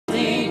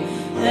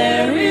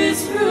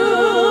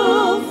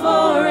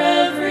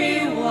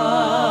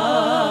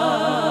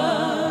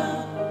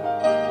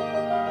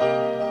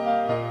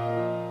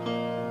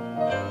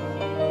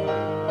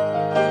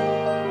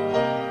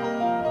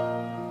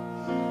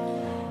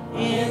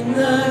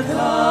the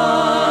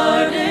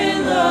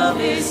garden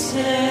love is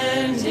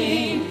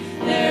tending,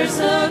 there's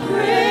a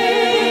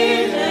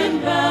great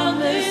and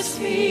boundless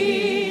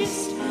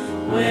feast,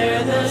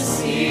 where the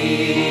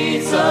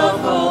seeds of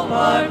hope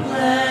are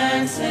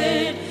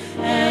planted,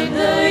 and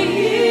the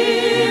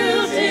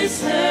yield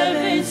is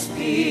heaven's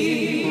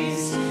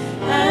peace.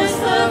 As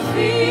the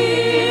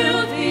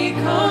field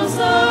becomes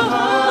the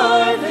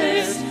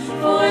harvest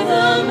for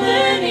the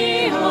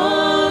many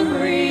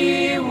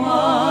hungry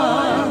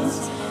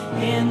ones,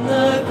 in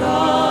the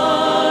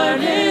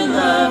garden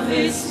love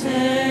is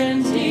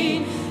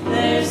tending,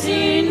 there's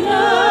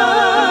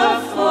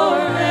enough for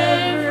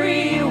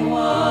everyone.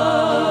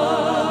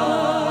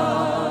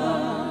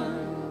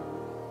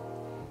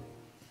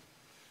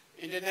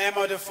 In the name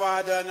of the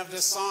Father, and of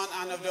the Son,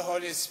 and of the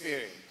Holy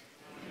Spirit.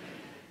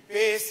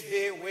 Peace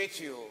be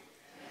with you.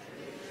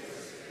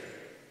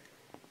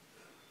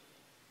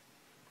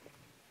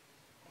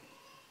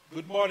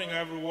 Good morning,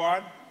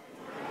 everyone.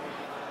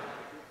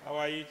 How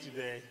are you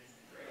today?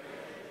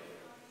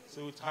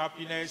 So with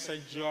happiness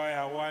and joy,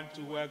 I want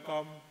to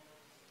welcome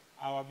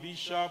our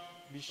bishop,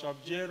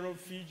 Bishop Jerome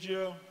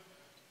Figio.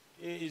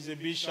 He is a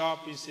bishop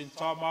in St.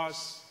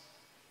 Thomas,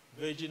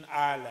 Virgin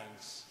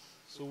Islands.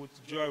 So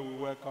with joy, we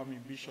welcome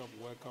him. Bishop,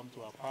 welcome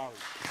to our parish.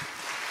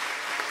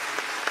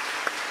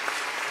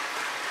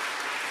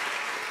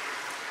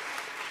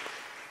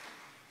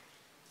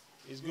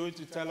 He's going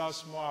to tell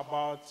us more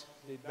about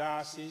the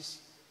diocese.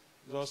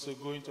 He's also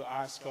going to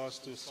ask us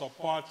to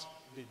support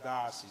the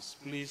diocese.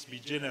 Please be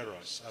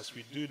generous as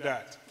we do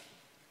that.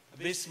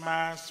 This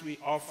Mass, we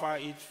offer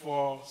it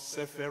for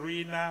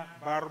Seferina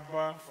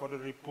Barba for the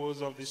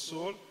repose of the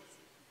soul,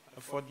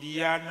 for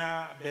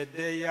Diana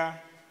Bedeya,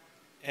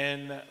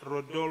 and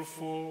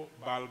Rodolfo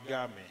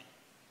Balgame.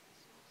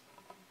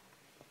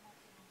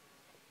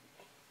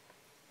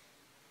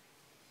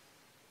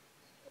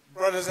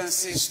 Brothers and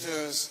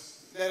sisters,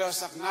 let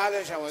us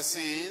acknowledge our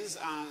sins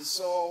and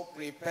so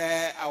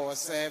prepare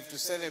ourselves to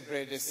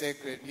celebrate the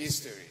sacred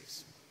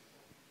mysteries.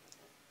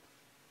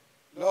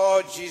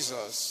 Lord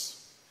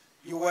Jesus,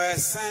 you were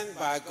sent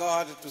by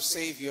God to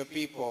save your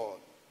people.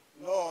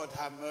 Lord,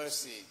 have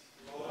mercy.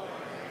 Lord,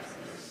 have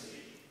mercy.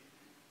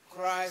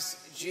 Christ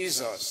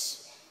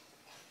Jesus,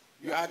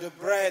 you are the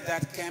bread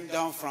that came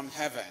down from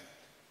heaven.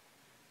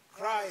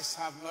 Christ,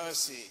 have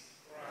mercy.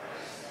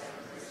 Christ,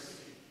 have mercy.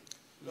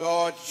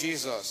 Lord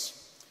Jesus,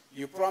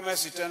 you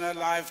promise eternal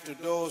life to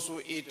those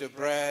who eat the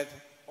bread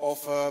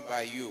offered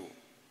by you.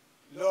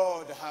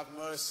 Lord, have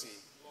mercy.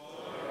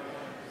 Lord, have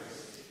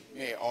mercy.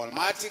 May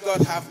Almighty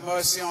God have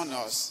mercy on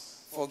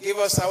us, forgive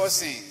us our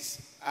sins,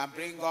 and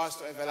bring us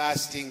to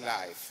everlasting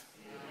life.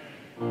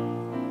 Amen.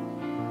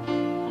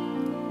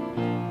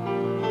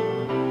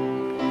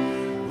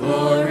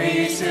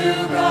 Glory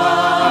to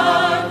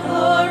God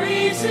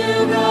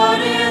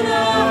in the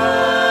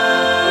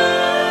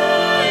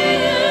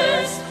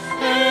highest,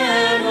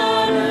 and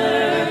on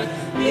earth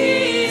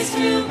peace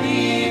to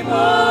people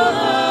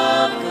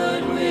of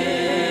good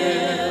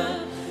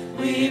will.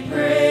 We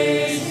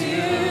praise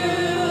you,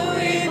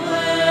 we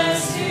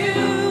bless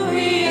you,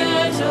 we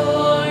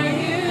adore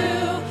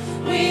you,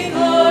 we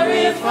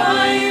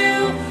glorify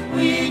you,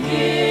 we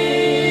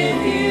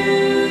give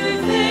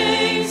you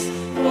thanks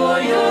for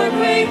your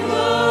great glory,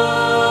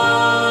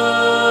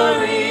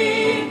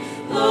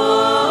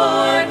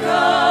 Lord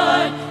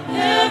God,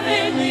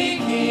 heavenly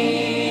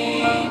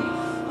King,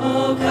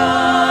 O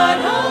God,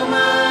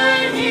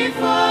 Almighty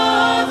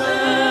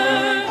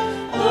Father,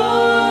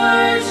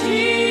 Lord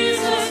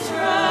Jesus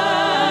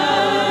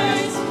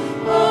Christ,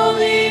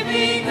 only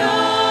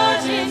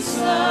begotten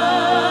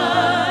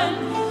Son,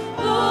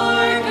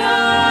 Lord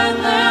God,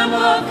 Lamb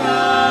of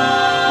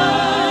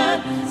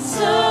God,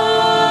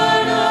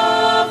 Son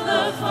of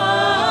the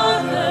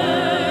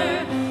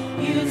Father,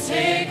 you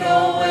take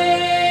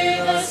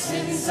away the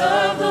sins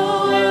of the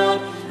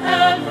world,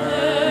 have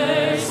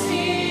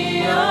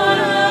mercy on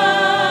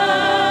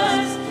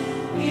us.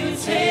 You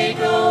take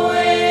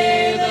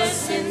away the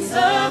sins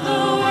of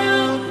the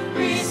world,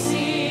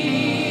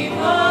 receive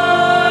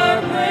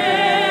our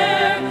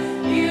prayer.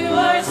 You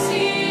are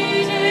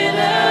seated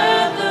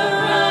at the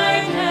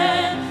right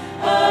hand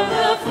of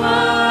the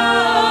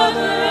Father.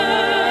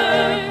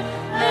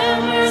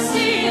 Have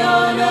mercy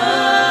on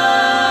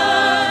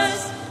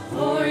us,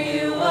 for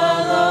you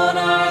alone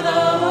are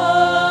the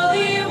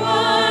Holy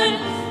One.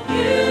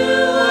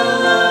 You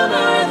alone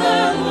are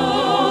the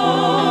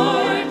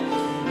Lord.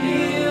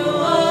 You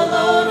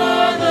alone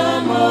are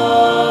the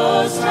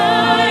Most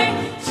High.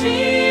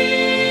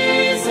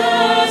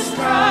 Jesus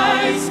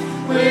Christ,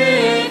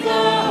 with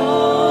the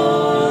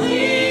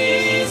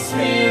Holy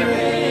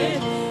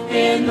Spirit,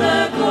 in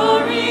the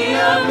glory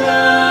of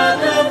God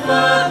the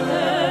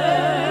Father.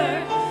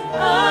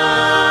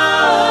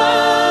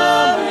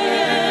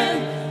 Amen.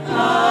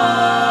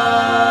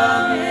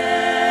 Amen.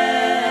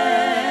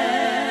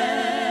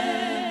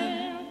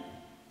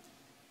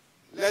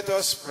 Let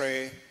us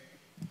pray.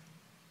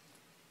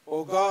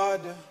 O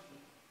God,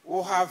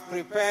 who have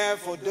prepared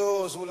for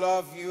those who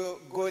love you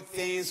good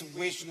things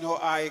which no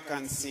eye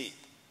can see,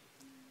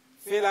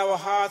 Fill our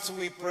hearts,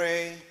 we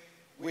pray,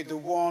 with the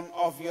warmth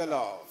of your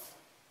love,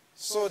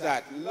 so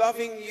that,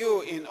 loving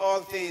you in all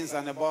things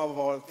and above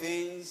all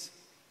things,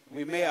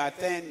 we may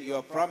attain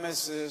your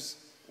promises,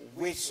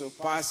 which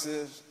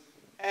surpasses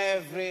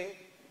every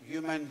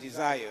human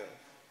desire.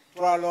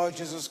 Through our Lord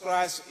Jesus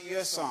Christ,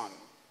 your Son,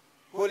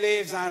 who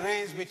lives and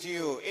reigns with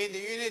you in the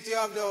unity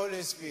of the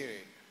Holy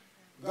Spirit,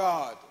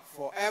 God,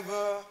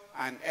 forever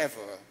and ever.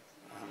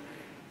 Amen.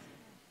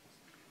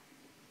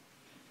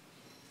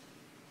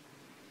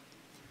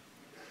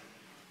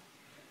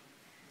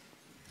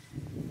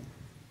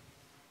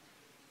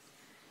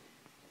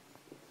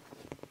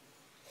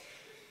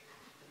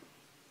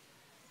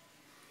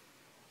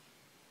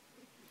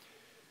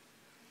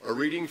 A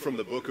reading from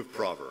the book of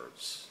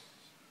Proverbs.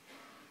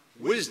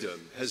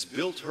 Wisdom has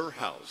built her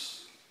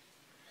house.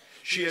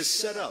 She has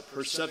set up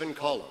her 7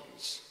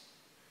 columns.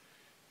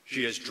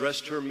 She has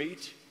dressed her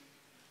meat,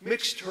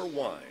 mixed her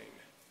wine.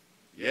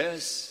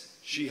 Yes,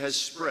 she has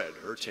spread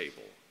her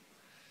table.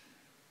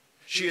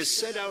 She has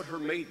set out her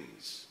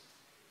maidens.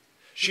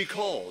 She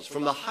calls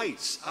from the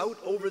heights out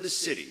over the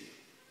city.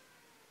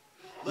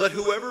 Let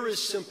whoever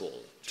is simple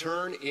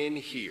turn in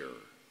here.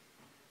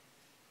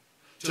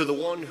 To the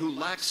one who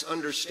lacks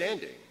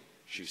understanding,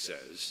 she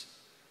says,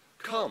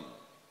 come,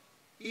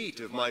 eat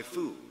of my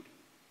food,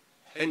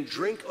 and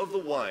drink of the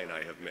wine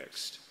I have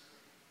mixed.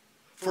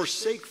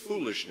 Forsake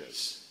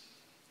foolishness,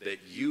 that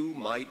you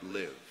might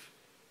live.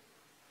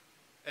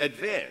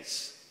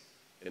 Advance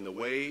in the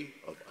way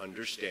of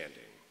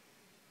understanding.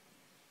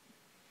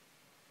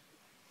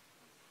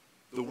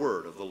 The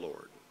word of the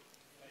Lord.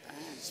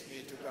 Thanks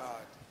be to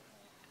God.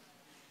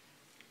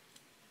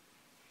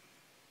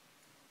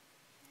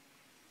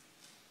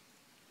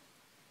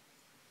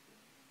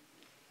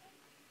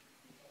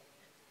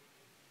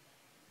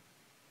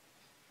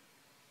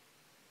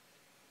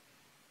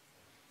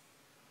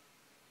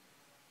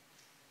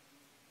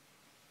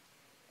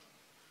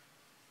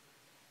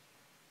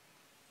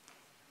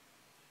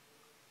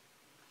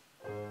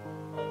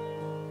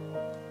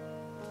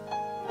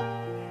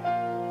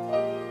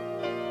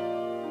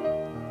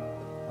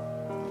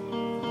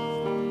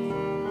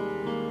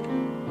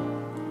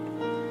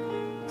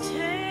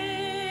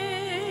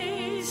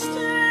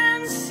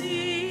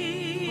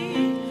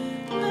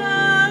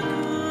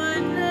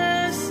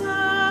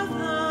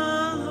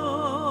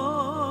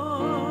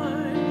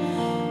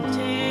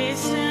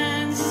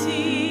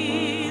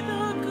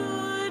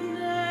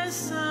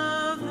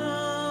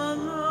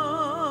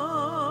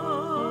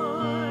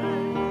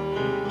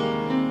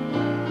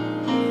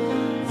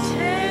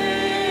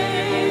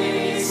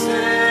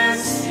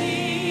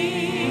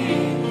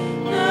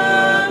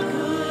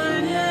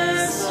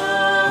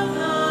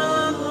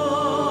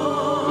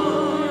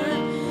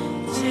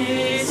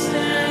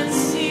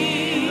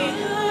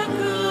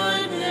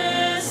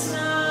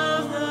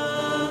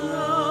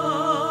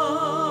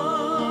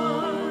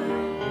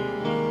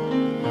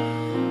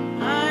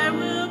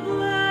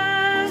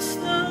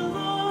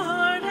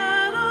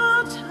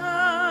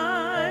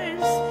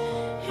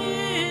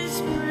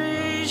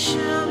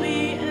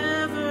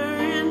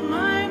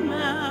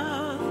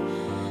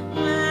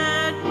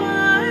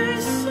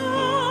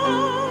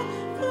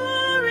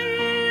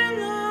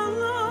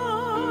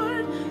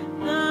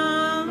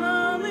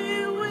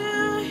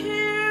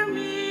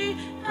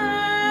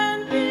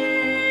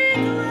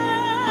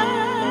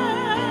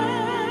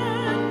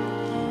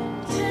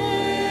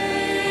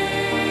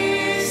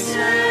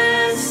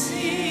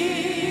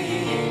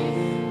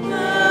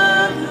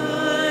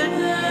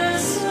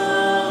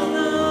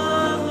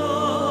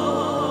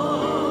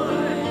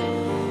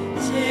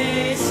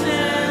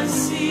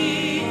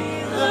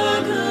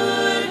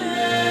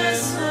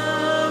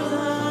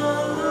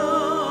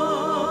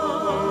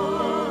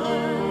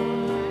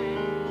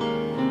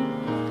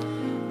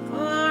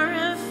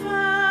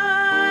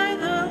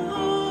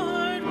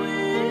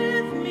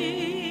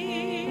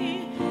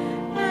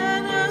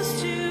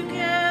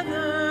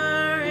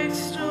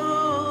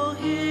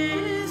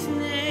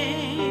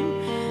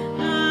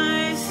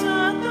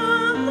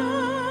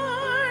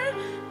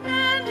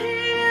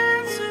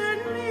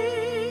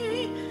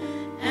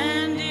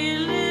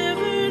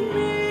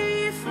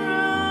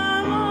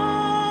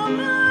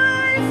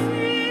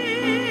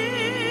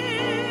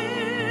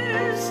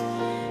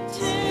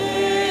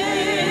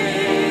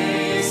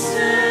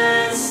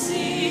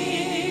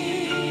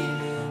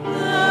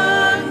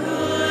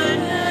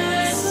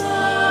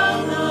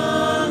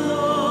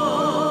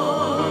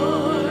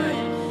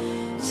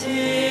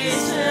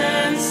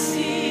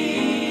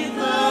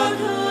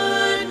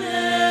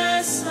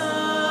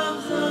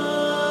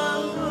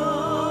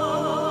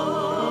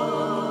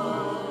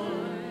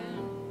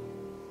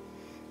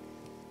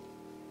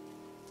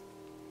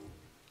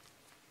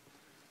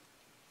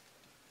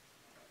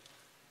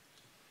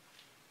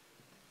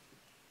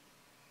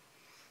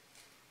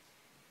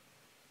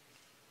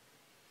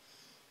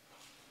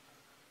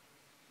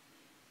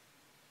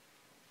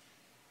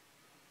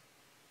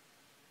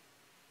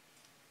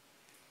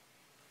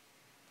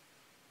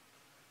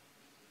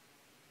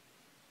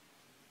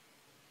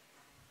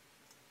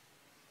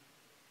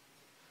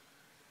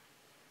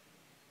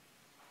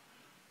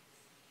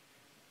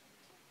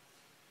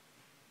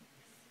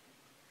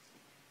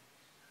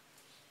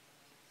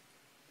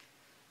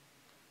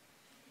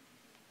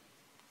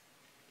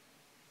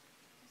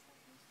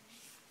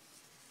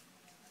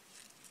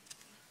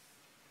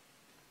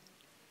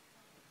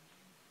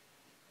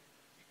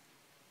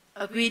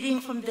 A reading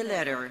from the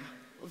letter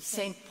of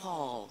St.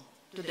 Paul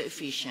to the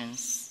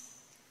Ephesians.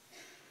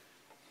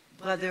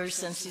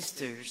 Brothers and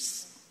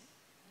sisters,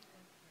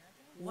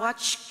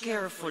 watch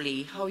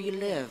carefully how you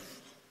live,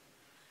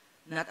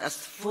 not as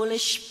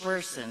foolish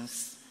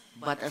persons,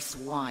 but as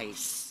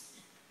wise,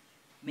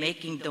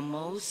 making the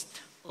most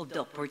of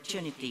the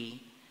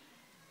opportunity,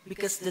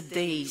 because the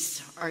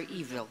days are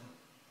evil.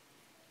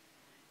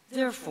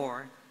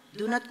 Therefore,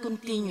 do not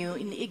continue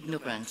in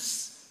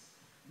ignorance,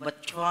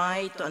 but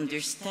try to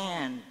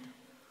understand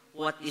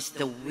what is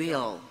the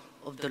will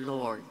of the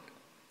Lord.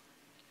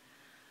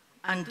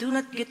 And do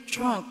not get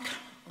drunk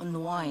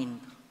on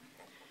wine,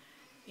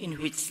 in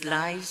which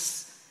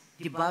lies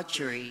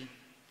debauchery,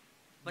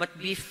 but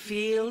be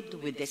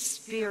filled with the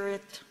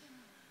Spirit,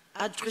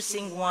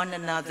 addressing one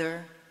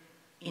another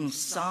in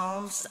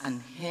psalms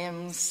and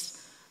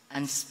hymns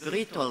and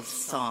spiritual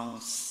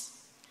songs,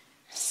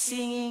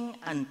 singing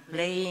and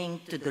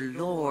playing to the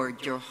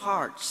Lord your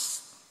hearts,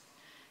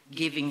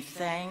 giving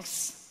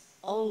thanks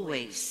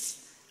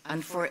always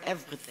and for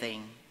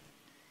everything,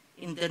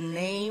 in the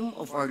name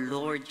of our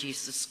Lord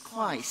Jesus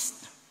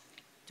Christ,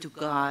 to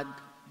God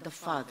the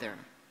Father.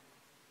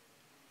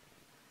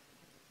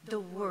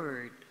 The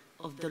word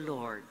of the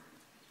Lord.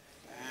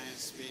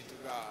 Thanks be to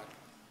God.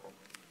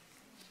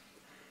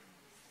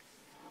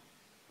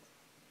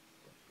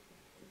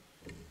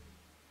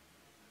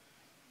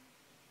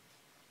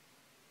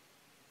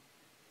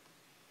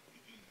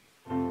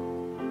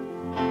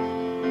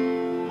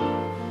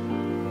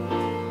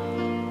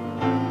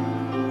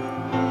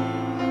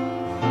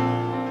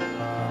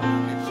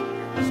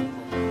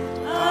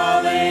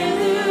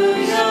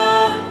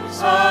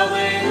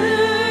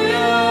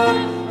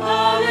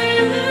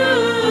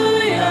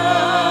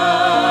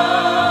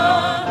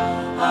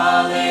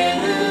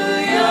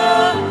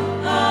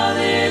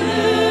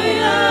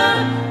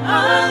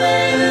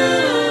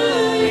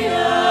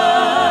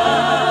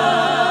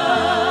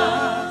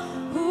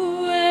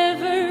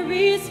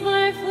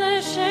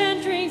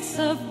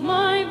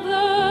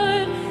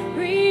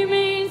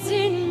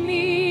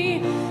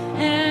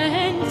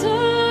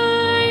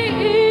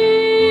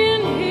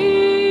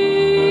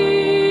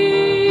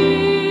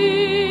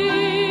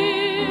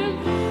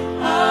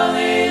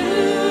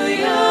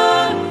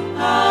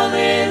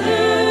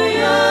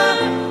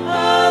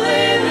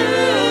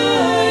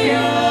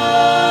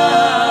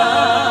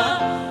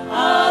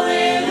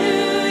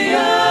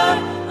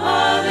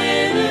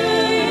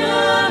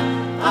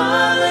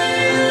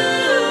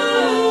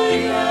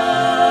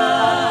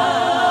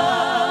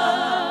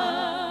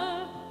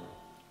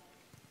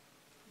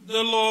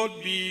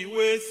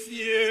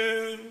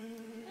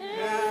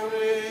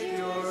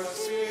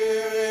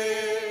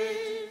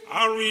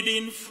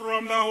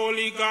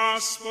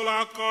 Gospel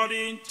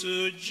according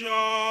to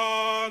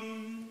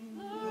John.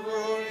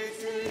 Glory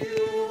to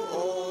you,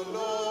 O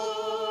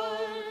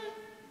Lord.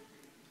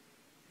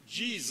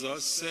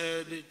 Jesus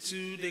said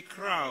to the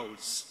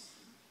crowds,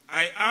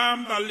 I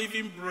am the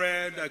living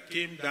bread that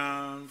came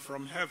down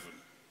from heaven.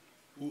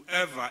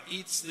 Whoever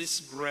eats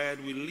this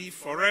bread will live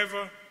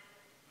forever,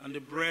 and the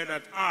bread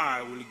that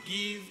I will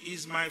give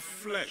is my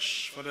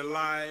flesh for the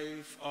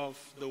life of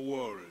the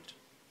world.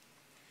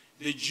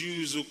 The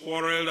Jews who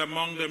quarreled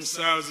among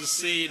themselves,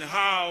 saying,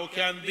 how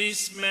can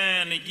this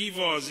man give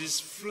us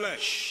his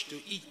flesh to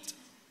eat?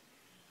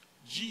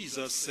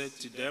 Jesus said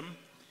to them,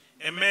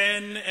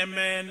 amen,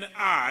 amen,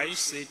 I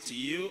say to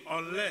you,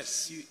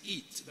 unless you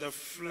eat the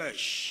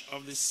flesh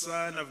of the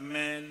Son of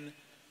Man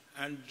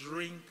and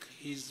drink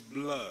his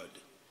blood,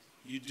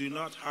 you do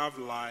not have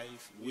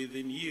life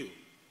within you.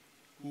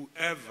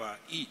 Whoever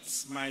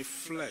eats my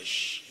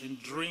flesh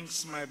and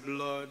drinks my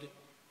blood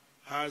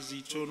has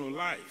eternal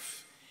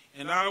life,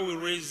 and I will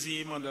raise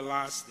him on the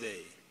last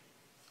day.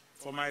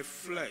 For my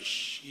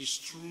flesh is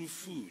true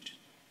food,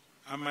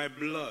 and my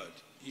blood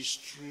is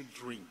true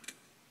drink.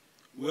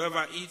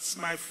 Whoever eats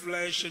my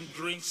flesh and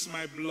drinks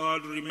my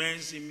blood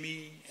remains in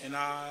me, and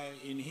I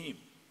in him.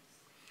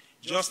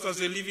 Just as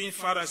the living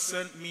Father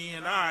sent me,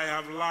 and I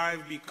have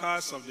life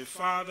because of the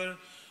Father,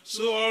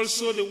 so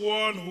also the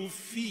one who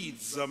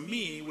feeds on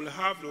me will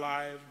have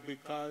life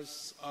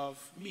because of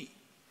me.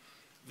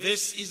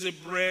 This is the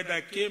bread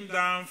that came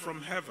down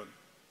from heaven.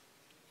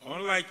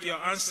 Unlike your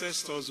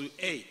ancestors who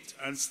ate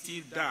and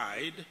still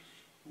died,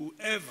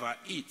 whoever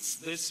eats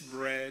this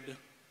bread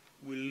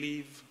will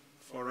live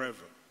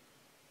forever.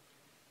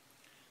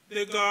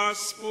 The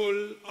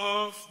Gospel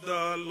of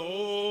the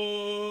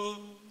Lord.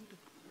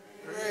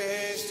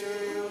 Praise to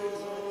you,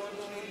 Lord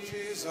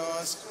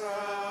Jesus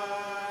Christ.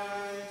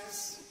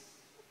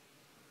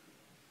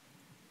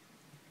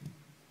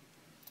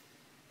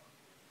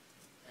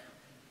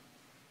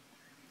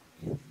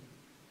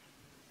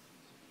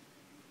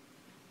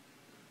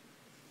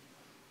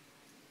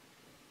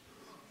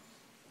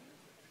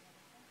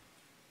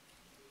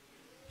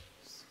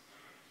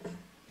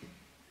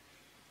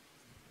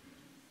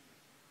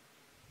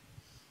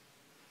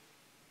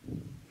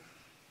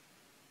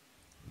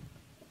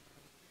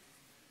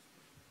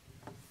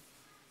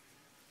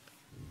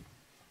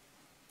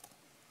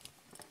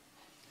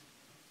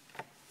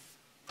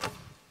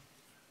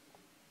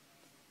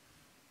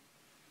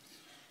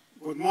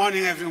 Good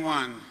morning,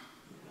 everyone.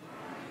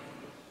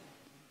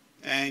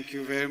 Thank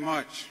you very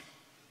much.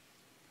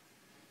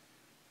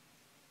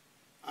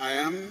 I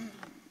am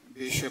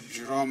Bishop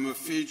Jerome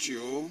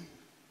Figgio,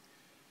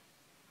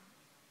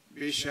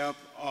 Bishop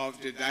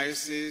of the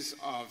Diocese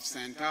of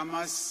St.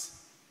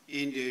 Thomas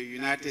in the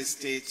United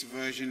States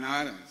Virgin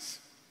Islands.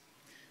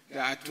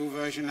 There are two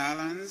Virgin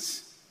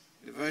Islands,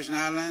 the Virgin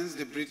Islands,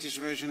 the British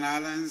Virgin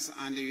Islands,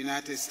 and the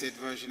United States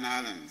Virgin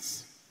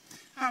Islands.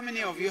 How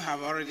many of you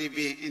have already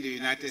been in the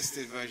United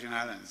States Virgin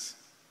Islands?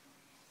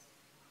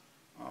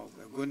 Oh,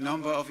 a good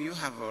number of you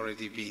have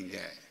already been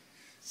there.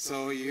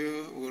 So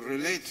you will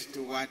relate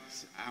to what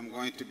I'm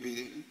going to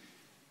be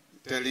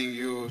telling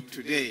you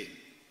today.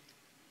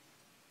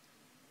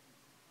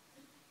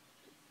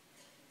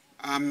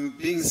 I'm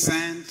being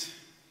sent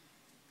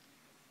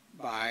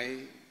by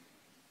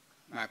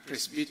my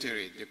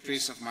presbytery, the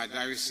priests of my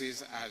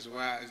diocese, as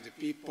well as the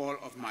people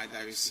of my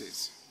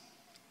diocese,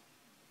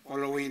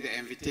 following the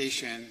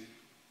invitation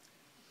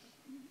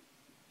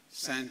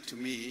sent to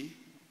me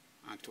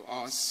and to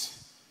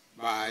us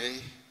by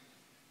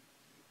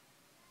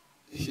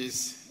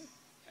His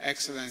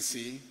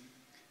Excellency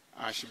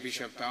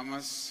Archbishop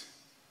Thomas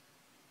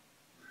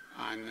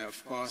and,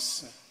 of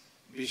course,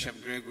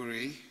 Bishop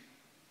Gregory,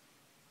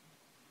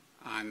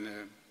 and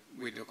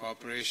with the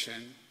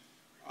cooperation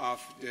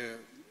of the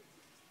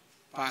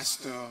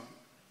pastor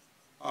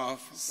of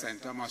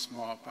St. Thomas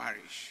More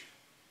Parish.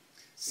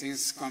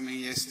 Since coming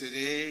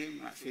yesterday,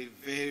 I feel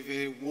very,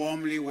 very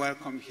warmly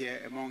welcome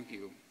here among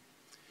you.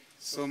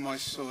 So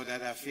much so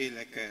that I feel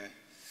like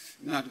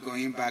not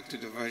going back to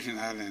the Virgin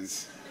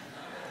Islands.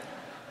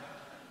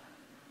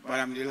 But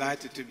I'm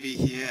delighted to be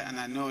here, and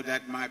I know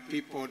that my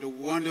people, the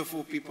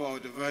wonderful people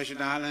of the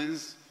Virgin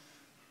Islands,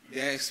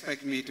 they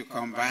expect me to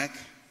come back.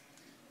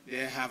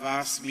 They have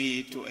asked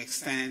me to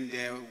extend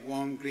their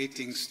warm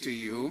greetings to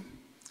you.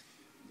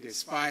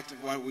 Despite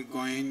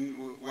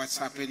what's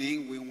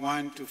happening, we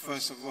want to,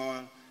 first of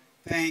all,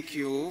 thank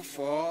you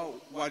for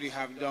what you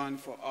have done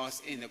for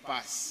us in the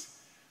past.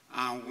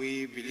 And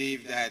we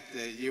believe that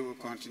you will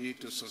continue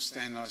to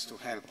sustain us, to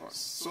help us.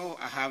 So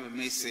I have a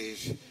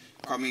message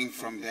coming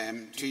from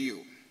them to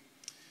you.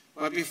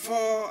 But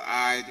before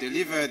I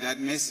deliver that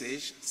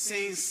message,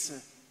 since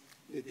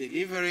the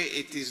delivery,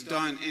 it is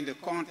done in the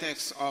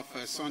context of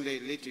a Sunday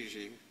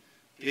liturgy,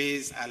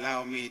 please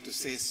allow me to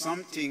say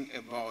something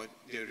about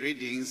the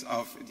readings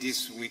of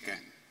this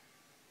weekend.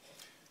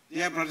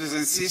 Dear brothers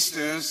and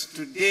sisters,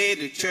 today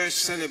the church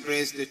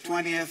celebrates the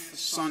 20th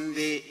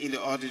Sunday in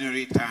the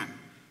ordinary time,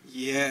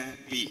 year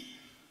B.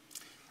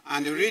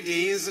 And the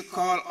readings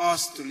call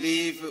us to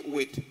live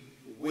with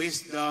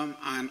wisdom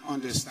and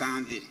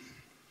understanding.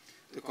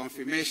 The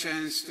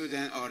confirmation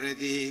students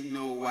already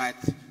know what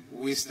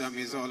wisdom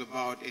is all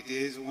about. It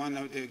is one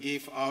of the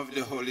gifts of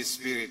the Holy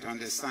Spirit,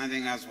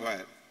 understanding as well.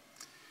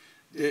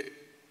 The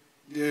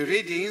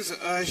readings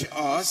urge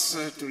us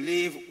to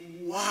live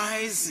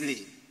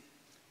wisely.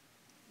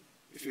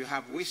 If you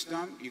have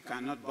wisdom, you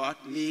cannot but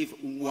live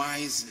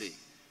wisely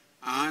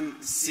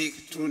and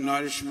seek true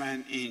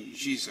nourishment in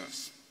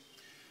Jesus.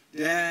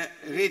 The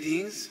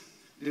readings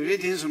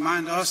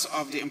remind us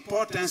of the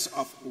importance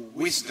of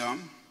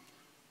wisdom,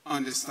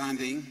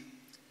 understanding,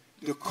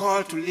 the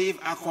call to live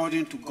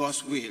according to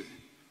God's will,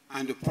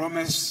 and the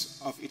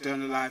promise of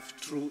eternal life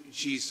through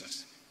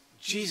Jesus.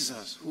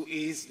 Jesus, who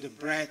is the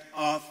bread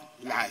of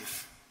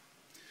life.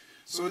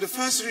 So the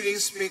first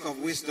readings speak of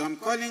wisdom,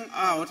 calling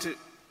out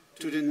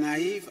to the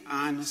naive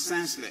and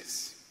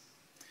senseless.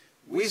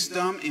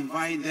 Wisdom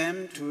invites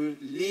them to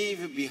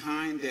leave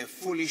behind their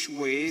foolish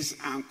ways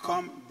and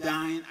come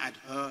dine at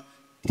her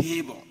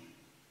table.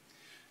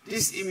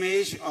 This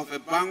image of a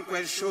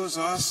banquet shows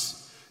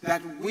us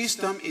that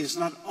wisdom is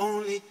not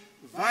only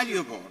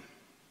valuable,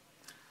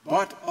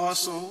 but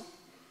also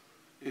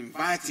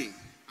inviting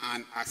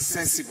and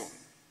accessible.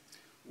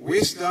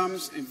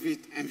 Wisdom's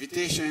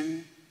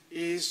invitation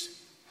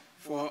is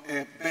for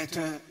a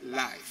better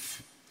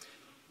life.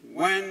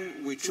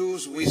 When we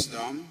choose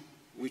wisdom,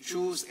 we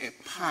choose a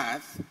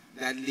path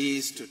that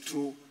leads to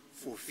true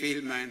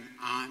fulfillment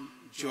and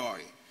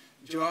joy.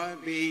 Joy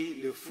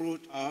being the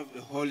fruit of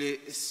the Holy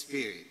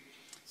Spirit.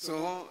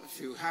 So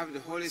if you have the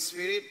Holy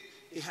Spirit,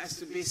 it has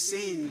to be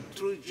seen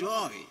through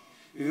joy.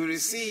 If you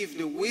receive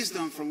the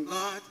wisdom from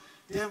God,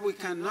 then we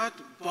cannot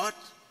but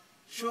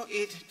show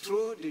it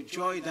through the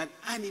joy that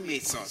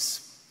animates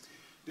us.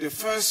 The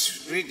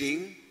first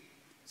reading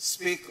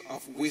speaks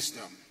of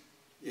wisdom.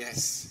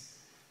 Yes.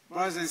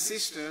 Brothers and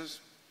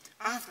sisters,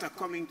 after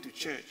coming to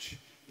church,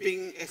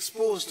 being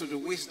exposed to the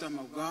wisdom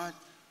of God,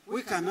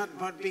 we cannot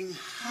but be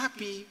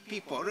happy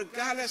people,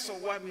 regardless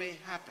of what may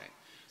happen.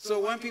 So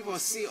when people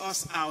see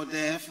us out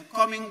there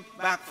coming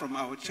back from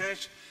our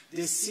church,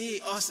 they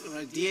see us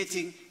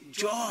radiating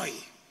joy.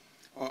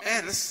 Or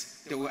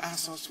else, they will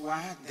ask us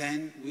why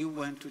then we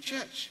went to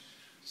church.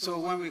 So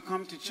when we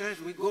come to church,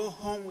 we go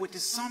home with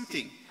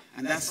something.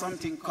 And that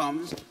something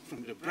comes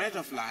from the bread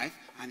of life,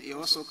 and it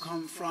also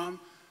comes from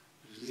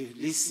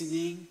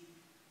listening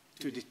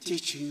to the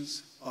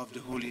teachings of the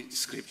Holy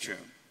Scripture.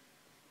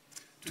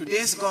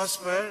 Today's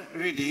gospel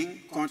reading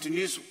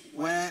continues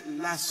where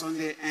last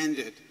Sunday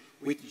ended,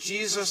 with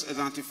Jesus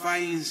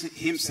identifying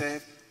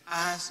himself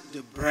as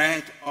the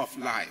bread of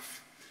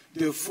life,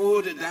 the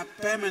food that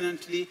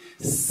permanently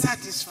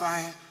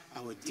satisfies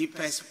our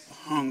deepest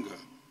hunger.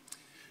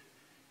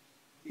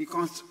 He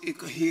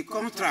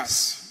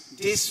contrasts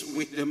this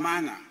with the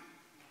manna.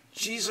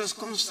 Jesus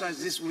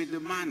contrasts this with the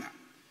manna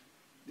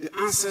the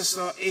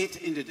ancestor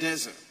ate in the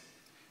desert.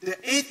 They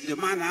ate the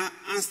manna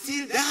and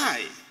still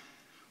died.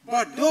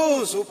 But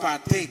those who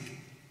partake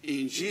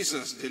in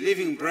Jesus, the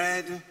living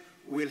bread,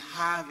 will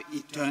have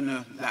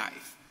eternal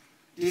life.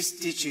 This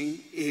teaching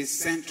is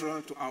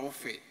central to our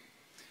faith.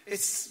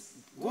 It's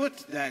good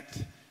that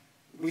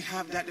we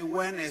have that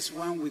awareness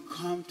when we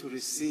come to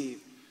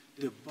receive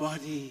the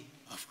body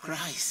of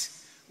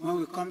Christ. When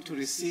we come to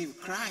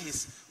receive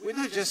Christ, we're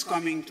not just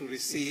coming to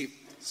receive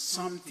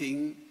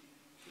something,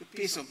 a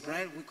piece of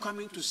bread. We're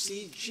coming to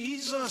see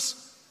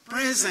Jesus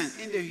present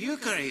in the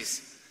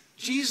Eucharist.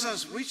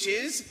 Jesus, which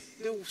is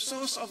the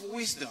source of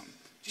wisdom.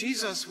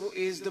 Jesus, who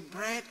is the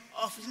bread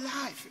of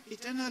life,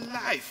 eternal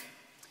life.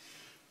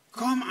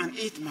 Come and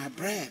eat my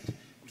bread.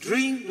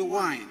 Drink the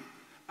wine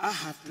I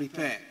have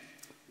prepared.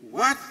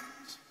 What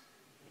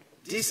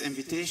this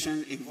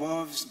invitation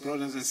involves,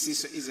 brothers and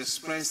sisters, is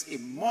expressed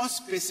in more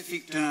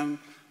specific terms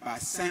by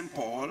St.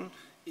 Paul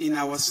in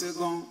our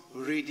second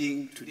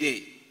reading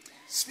today.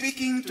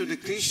 Speaking to the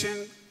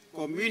Christian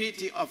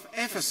community of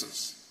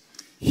Ephesus,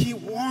 he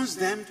wants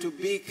them to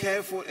be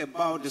careful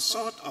about the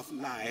sort of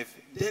life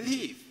they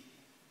live.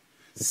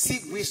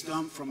 Seek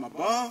wisdom from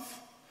above,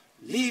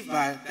 live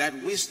by that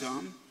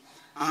wisdom,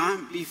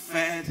 and be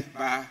fed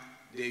by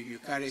the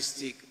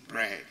Eucharistic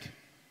bread.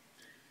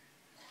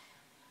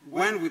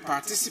 When we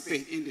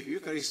participate in the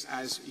Eucharist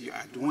as you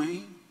are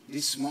doing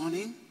this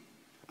morning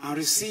and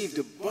receive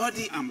the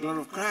body and blood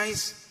of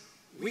Christ,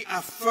 we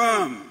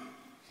affirm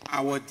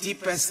our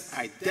deepest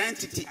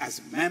identity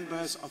as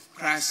members of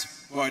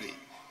Christ's body,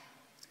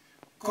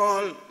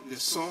 call the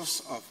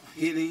source of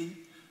healing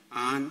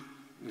and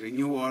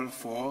renewal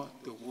for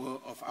the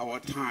world of our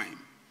time.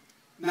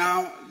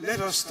 Now,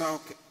 let us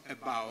talk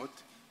about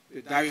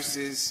the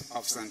Diocese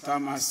of St.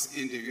 Thomas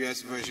in the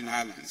U.S. Virgin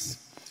Islands.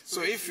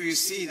 So if you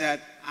see that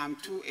I'm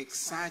too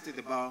excited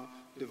about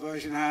the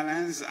Virgin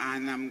Islands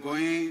and I'm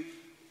going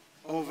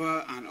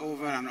over and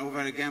over and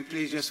over again,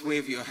 please just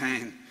wave your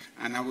hand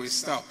and I will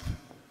stop.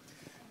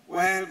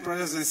 Well,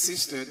 brothers and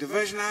sisters, the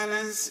Virgin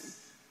Islands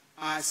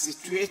are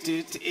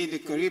situated in the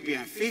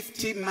Caribbean,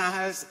 50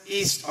 miles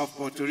east of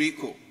Puerto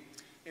Rico.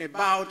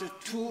 About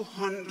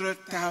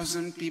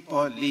 200,000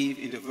 people live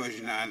in the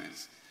Virgin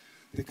Islands.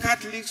 The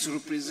Catholics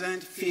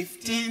represent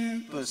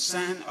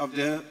 15% of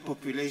the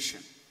population.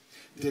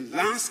 The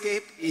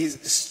landscape is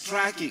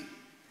striking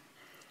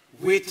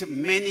with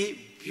many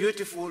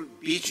beautiful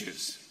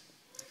beaches.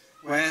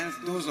 Well,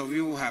 those of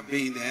you who have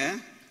been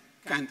there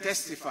can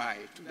testify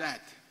to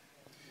that.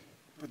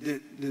 But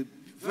the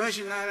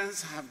Virgin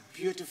Islands have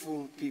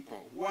beautiful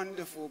people,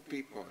 wonderful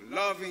people,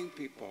 loving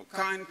people,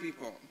 kind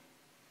people.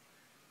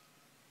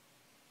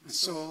 And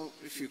so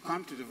if you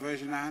come to the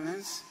Virgin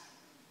Islands,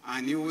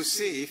 and you will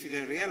see, if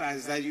they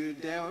realize that you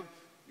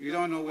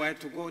don't know where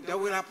to go, they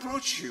will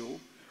approach you,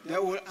 they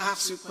will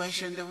ask you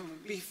questions, they will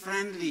be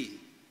friendly,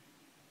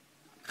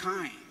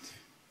 kind.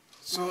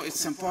 So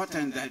it's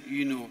important that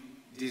you know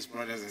these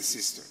brothers and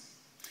sisters.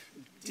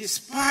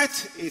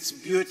 Despite its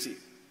beauty,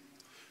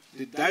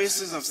 the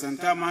Diocese of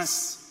St.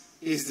 Thomas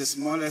is the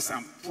smallest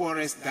and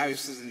poorest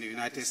diocese in the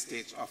United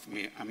States of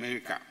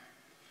America.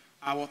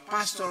 Our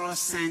pastoral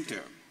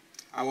center,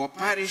 our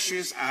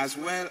parishes, as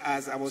well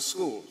as our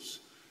schools,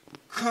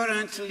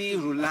 currently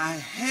rely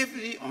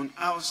heavily on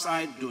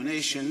outside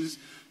donations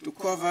to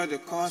cover the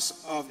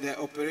cost of their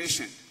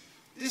operation.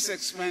 This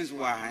explains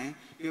why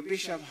your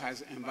bishop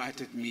has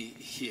invited me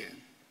here,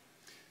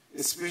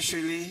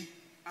 especially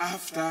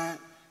after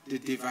the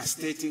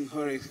devastating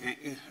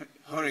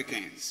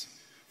hurricanes,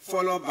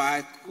 followed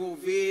by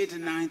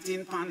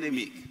COVID-19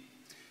 pandemic.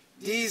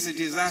 This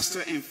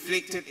disaster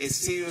inflicted a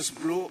serious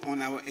blow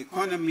on our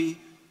economy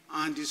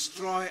and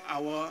destroyed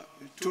our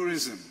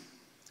tourism.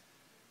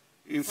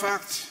 In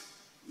fact,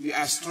 we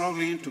are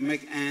struggling to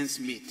make ends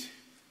meet,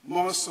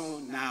 more so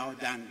now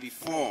than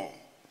before.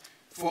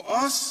 For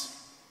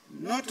us,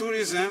 no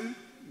tourism,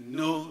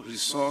 no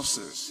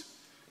resources.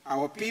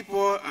 Our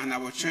people and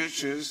our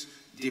churches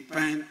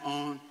depend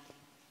on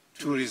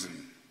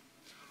tourism.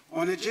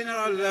 On a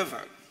general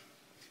level,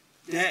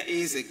 there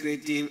is a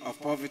great deal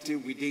of poverty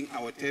within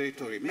our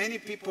territory. Many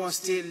people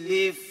still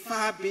live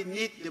far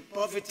beneath the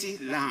poverty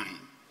line.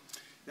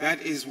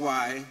 That is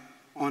why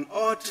on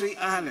all three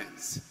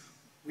islands,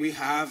 we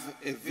have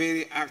a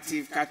very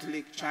active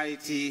Catholic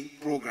charity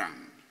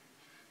program.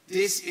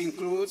 This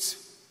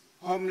includes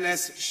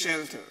homeless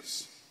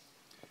shelters,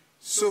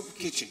 soup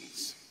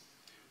kitchens,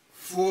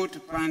 food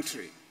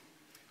pantry,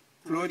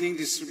 clothing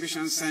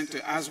distribution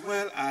center, as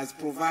well as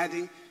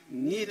providing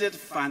needed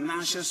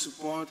financial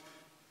support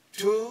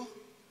to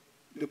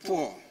the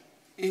poor,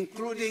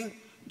 including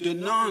the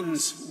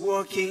nuns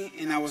working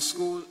in our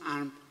school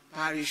and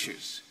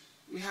parishes.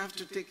 We have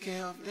to take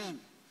care of them.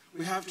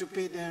 We have to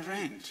pay their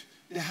rent.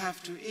 They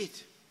have to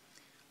eat.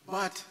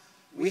 But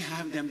we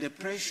have them, the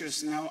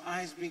precious in our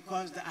eyes,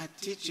 because they are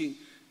teaching,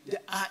 they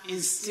are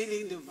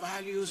instilling the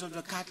values of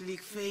the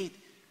Catholic faith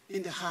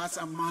in the hearts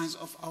and minds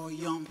of our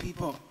young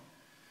people.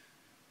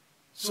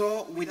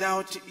 So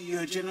without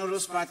your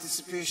generous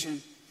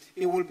participation,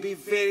 it will be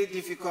very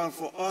difficult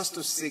for us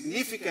to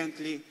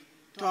significantly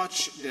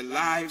touch the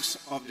lives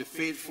of the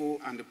faithful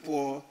and the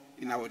poor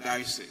in our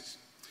diocese.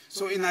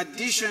 So in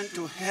addition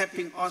to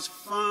helping us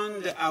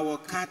fund our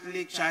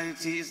Catholic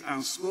charities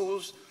and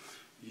schools,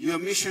 your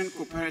mission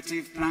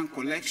cooperative plan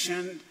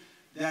collection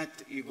that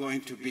you're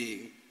going to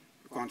be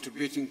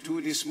contributing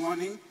to this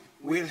morning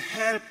will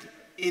help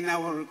in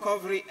our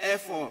recovery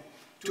effort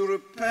to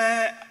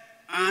repair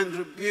and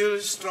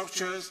rebuild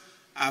structures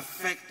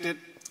affected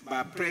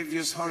by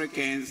previous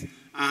hurricanes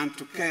and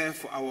to care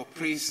for our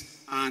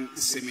priests and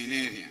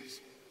seminarians.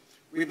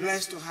 We're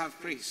blessed to have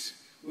priests.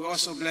 We're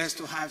also blessed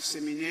to have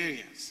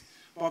seminarians.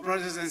 But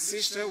brothers and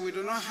sisters, we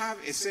do not have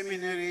a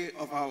seminary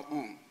of our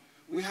own.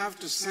 We have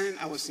to send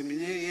our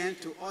seminarian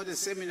to other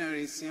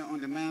seminaries here on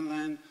the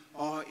mainland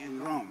or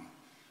in Rome.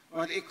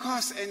 But it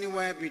costs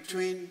anywhere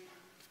between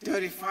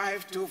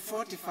 $35,000 to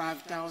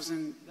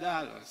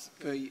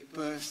 $45,000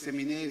 per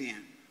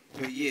seminarian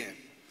per year.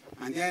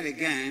 And there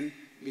again,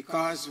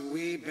 because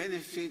we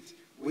benefit,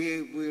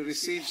 we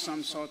receive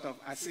some sort of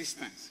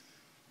assistance.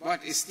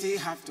 But it still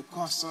have to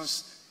cost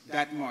us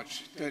that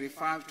much,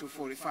 $35,000 to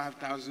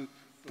 $45,000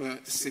 per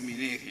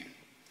seminarian.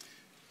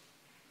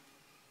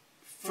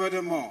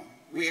 Furthermore,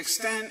 we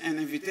extend an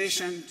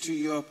invitation to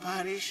your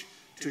parish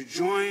to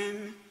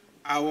join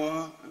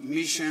our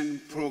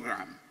mission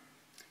program.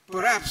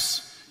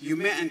 Perhaps you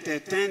may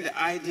entertain the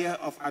idea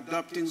of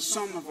adopting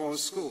some of our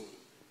schools.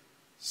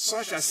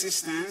 Such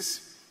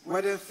assistance,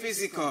 whether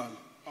physical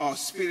or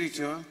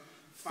spiritual,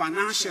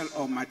 financial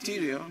or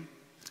material,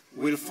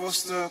 will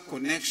foster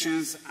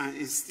connections and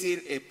instill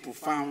a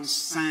profound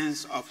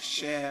sense of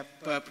shared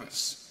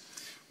purpose.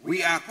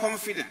 We are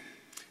confident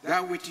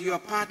that with your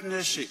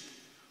partnership,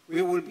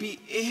 we will be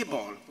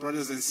able,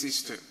 brothers and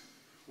sisters,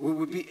 we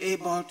will be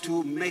able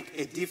to make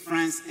a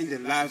difference in the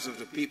lives of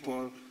the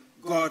people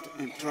God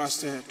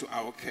entrusted to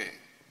our care.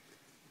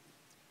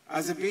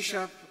 As a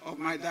bishop of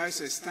my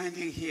diocese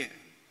standing here,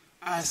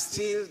 I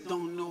still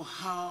don't know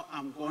how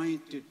I'm going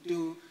to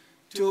do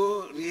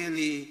to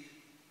really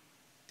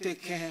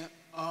take care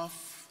of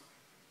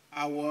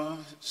our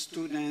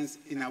students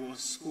in our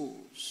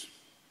schools.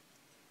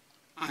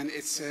 And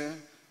it's a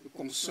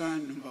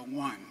concern number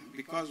one,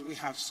 because we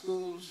have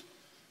schools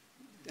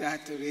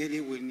that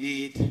really will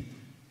need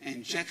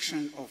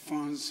injection of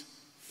funds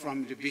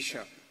from the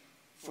bishop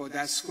for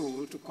that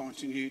school to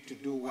continue to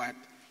do what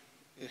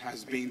it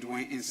has been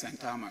doing in St.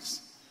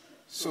 Thomas.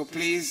 So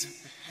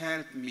please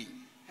help me,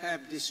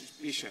 help this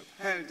bishop,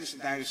 help this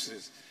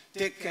diocese,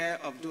 take care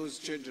of those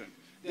children.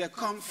 They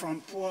come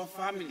from poor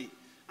family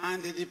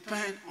and they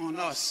depend on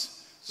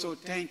us. So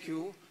thank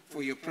you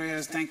for your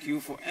prayers. Thank you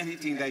for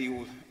anything that you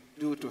will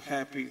do to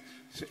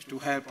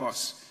help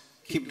us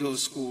keep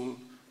those schools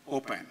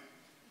open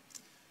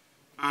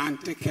and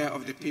take care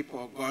of the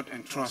people God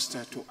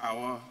entrusted to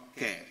our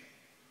care.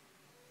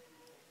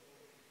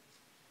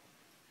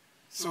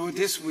 So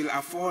this will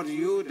afford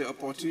you the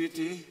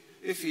opportunity,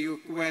 if you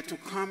were to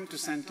come to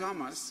St.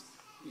 Thomas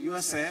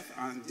yourself,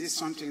 and this is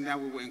something that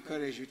we will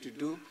encourage you to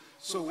do.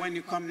 So when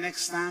you come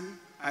next time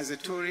as a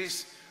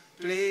tourist,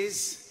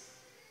 please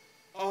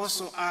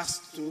also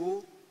ask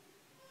to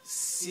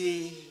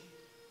see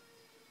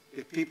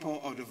the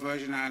people of the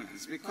Virgin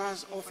Islands,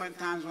 because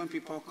oftentimes when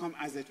people come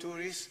as a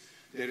tourist,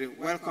 they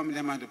welcome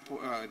them at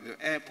the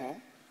airport,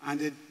 and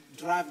they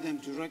drive them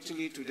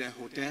directly to their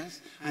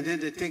hotels, and then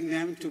they take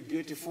them to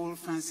beautiful,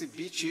 fancy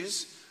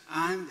beaches,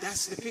 and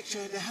that's the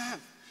picture they have.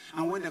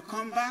 And when they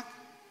come back,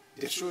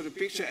 they show the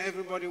picture.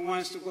 Everybody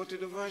wants to go to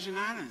the Virgin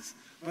Islands.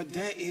 But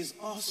there is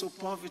also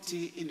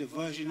poverty in the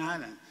Virgin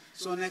Islands.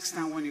 So next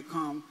time when you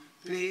come,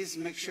 please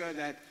make sure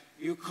that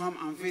you come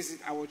and visit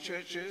our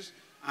churches,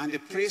 and the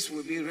priest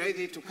will be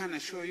ready to kind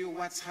of show you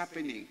what's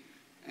happening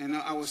and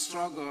our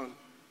struggle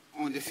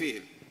on the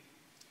field.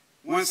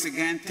 Once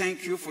again,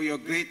 thank you for your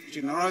great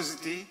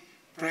generosity,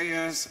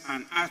 prayers,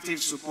 and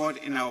active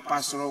support in our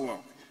pastoral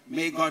work.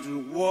 May God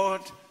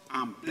reward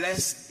and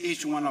bless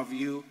each one of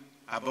you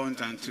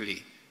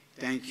abundantly.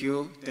 Thank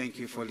you. Thank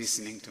you for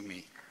listening to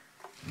me.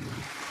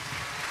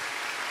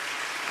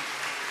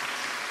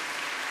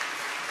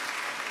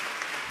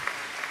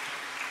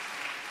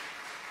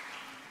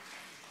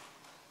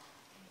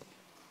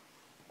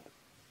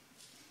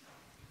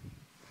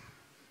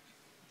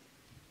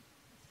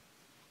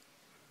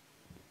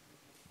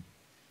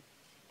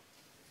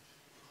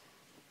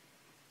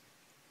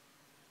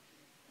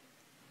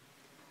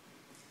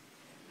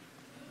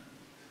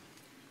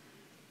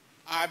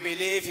 I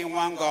believe in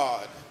one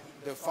God,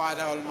 the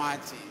Father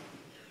Almighty,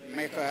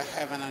 maker of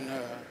heaven and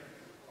earth,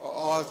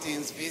 all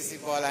things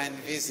visible and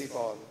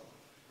invisible.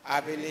 I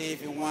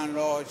believe in one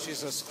Lord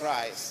Jesus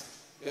Christ,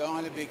 the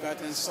only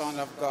begotten Son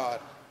of God,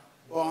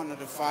 born of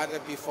the Father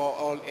before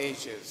all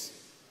ages,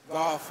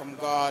 God from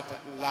God,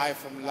 light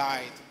from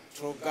light,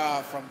 true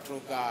God from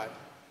true God,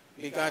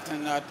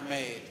 begotten not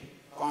made,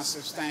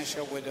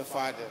 consubstantial with the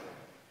Father.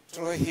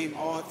 Through him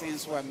all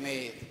things were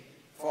made.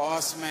 For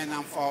us men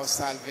and for our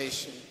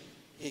salvation,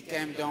 he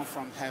came down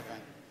from heaven,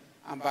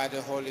 and by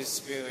the Holy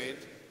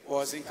Spirit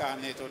was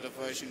incarnate of the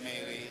Virgin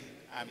Mary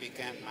and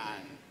became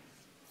man.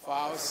 For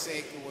our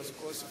sake he was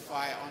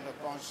crucified under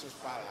Pontius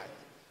Pilate.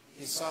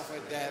 He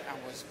suffered death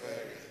and was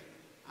buried,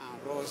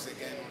 and rose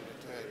again on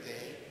the third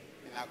day,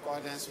 in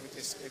accordance with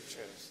the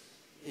Scriptures.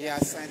 He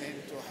ascended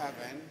into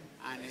heaven,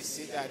 and is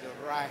seated at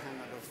the right hand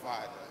of the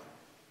Father.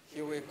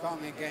 He will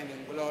come again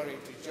in glory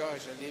to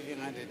judge the living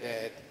and the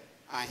dead,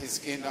 and his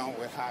kingdom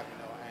will have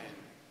no end.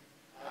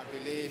 I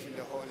believe in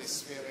the Holy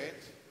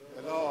Spirit,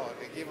 the Lord,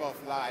 the giver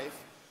of life,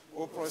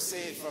 who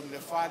proceeds from the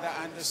Father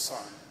and the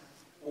Son,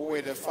 who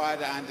with the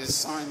Father and the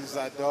Son is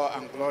adored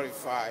and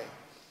glorified,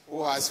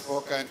 who has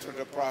spoken to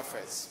the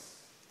prophets.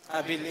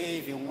 I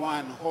believe in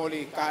one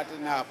holy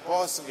cardinal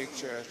apostolic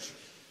church.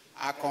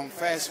 I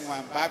confess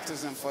one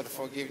baptism for the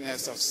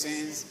forgiveness of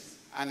sins,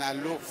 and I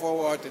look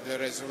forward to the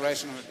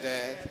resurrection of the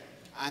dead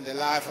and the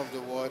life of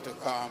the world to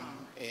come.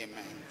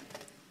 Amen.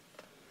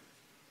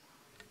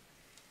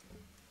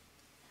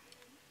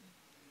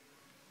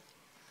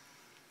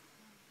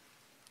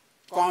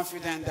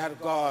 Confident that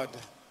God,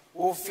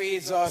 who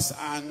feeds us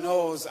and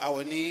knows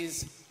our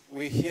needs,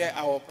 will hear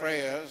our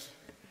prayers,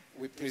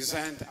 we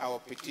present our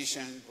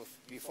petition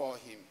before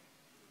him.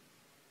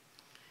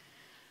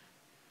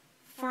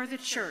 For the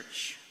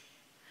Church,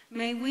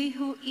 may we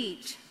who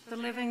eat the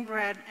living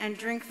bread and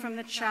drink from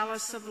the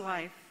chalice of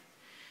life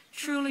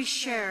truly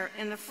share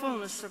in the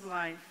fullness of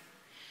life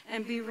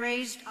and be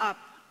raised up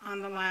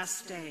on the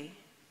last day.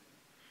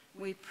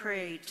 We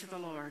pray to the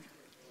Lord.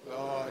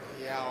 Lord,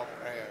 hear our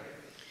prayer.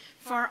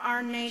 For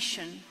our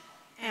nation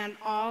and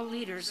all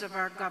leaders of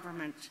our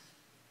government,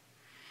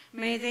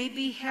 may they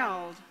be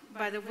held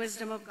by the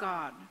wisdom of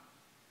God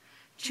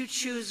to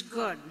choose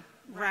good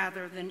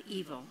rather than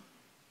evil,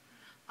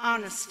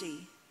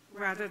 honesty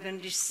rather than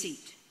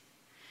deceit,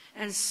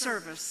 and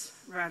service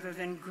rather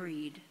than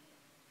greed,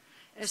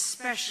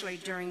 especially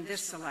during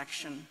this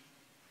election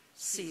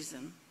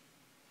season.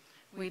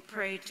 We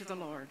pray to the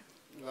Lord.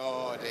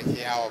 Lord,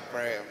 hear our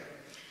prayer.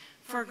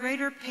 For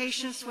greater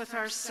patience with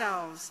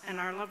ourselves and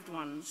our loved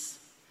ones,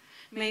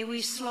 may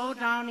we slow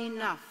down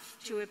enough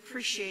to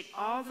appreciate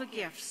all the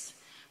gifts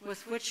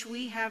with which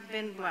we have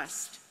been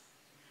blessed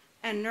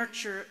and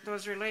nurture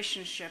those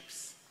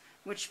relationships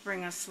which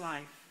bring us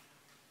life.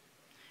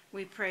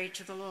 We pray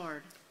to the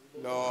Lord.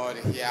 Lord,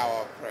 hear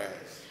our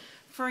prayers.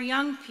 For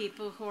young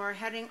people who are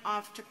heading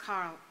off to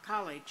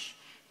college,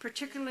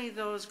 particularly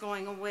those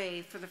going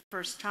away for the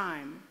first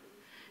time,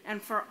 and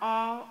for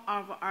all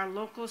of our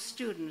local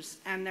students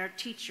and their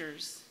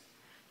teachers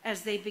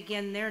as they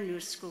begin their new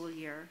school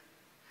year,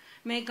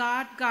 may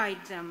God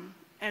guide them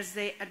as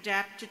they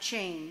adapt to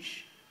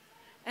change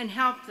and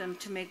help them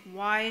to make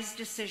wise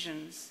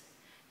decisions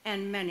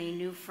and many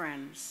new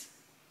friends.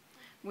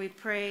 We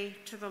pray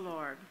to the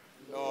Lord.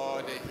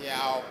 Lord, hear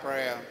our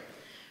prayer.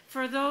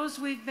 For those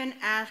we've been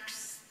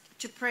asked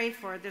to pray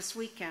for this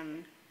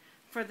weekend,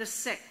 for the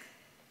sick,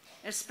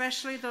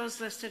 especially those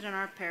listed in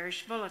our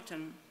parish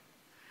bulletin,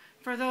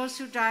 for those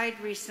who died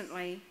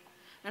recently,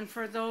 and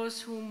for those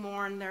who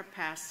mourn their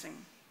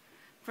passing,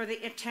 for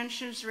the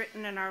intentions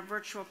written in our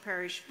virtual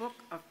parish book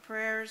of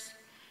prayers,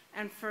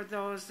 and for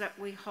those that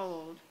we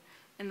hold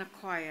in the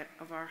quiet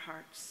of our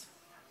hearts.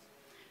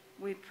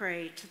 We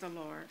pray to the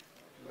Lord.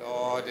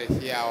 Lord,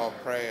 hear our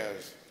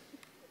prayers.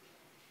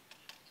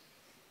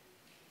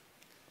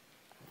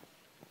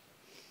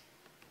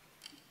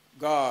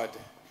 God,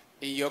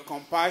 in your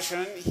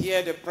compassion,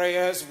 hear the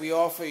prayers we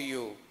offer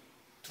you.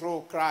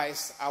 Through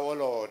Christ our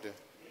Lord.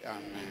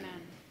 Amen.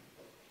 Amen.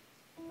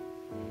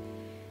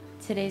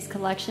 Today's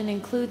collection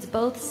includes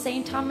both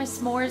St.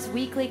 Thomas More's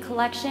weekly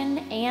collection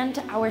and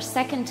our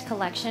second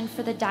collection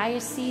for the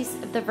Diocese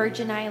of the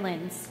Virgin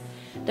Islands.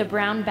 The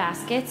brown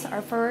baskets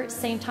are for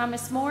St.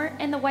 Thomas More,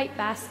 and the white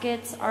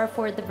baskets are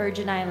for the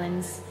Virgin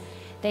Islands.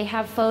 They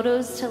have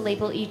photos to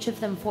label each of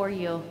them for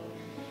you.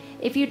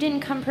 If you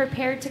didn't come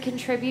prepared to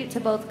contribute to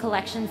both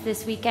collections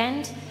this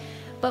weekend,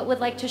 but would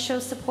like to show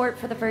support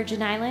for the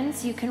Virgin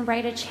Islands, you can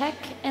write a check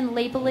and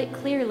label it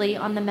clearly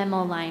on the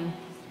memo line.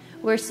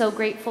 We're so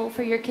grateful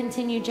for your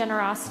continued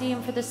generosity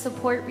and for the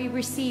support we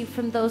receive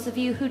from those of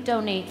you who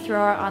donate through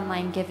our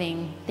online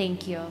giving.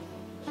 Thank you.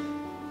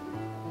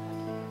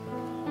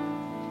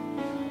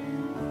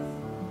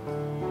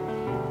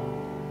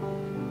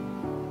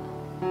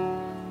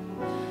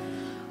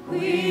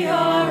 We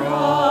are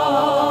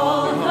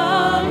all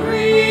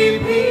hungry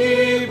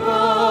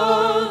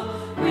people.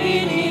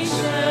 We need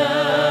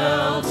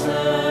shelter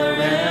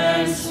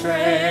and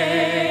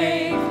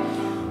strength.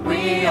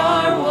 We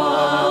are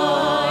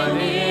one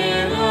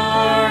in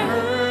our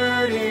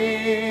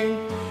hurting.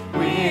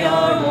 We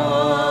are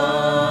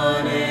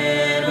one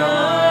in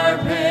our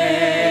pain.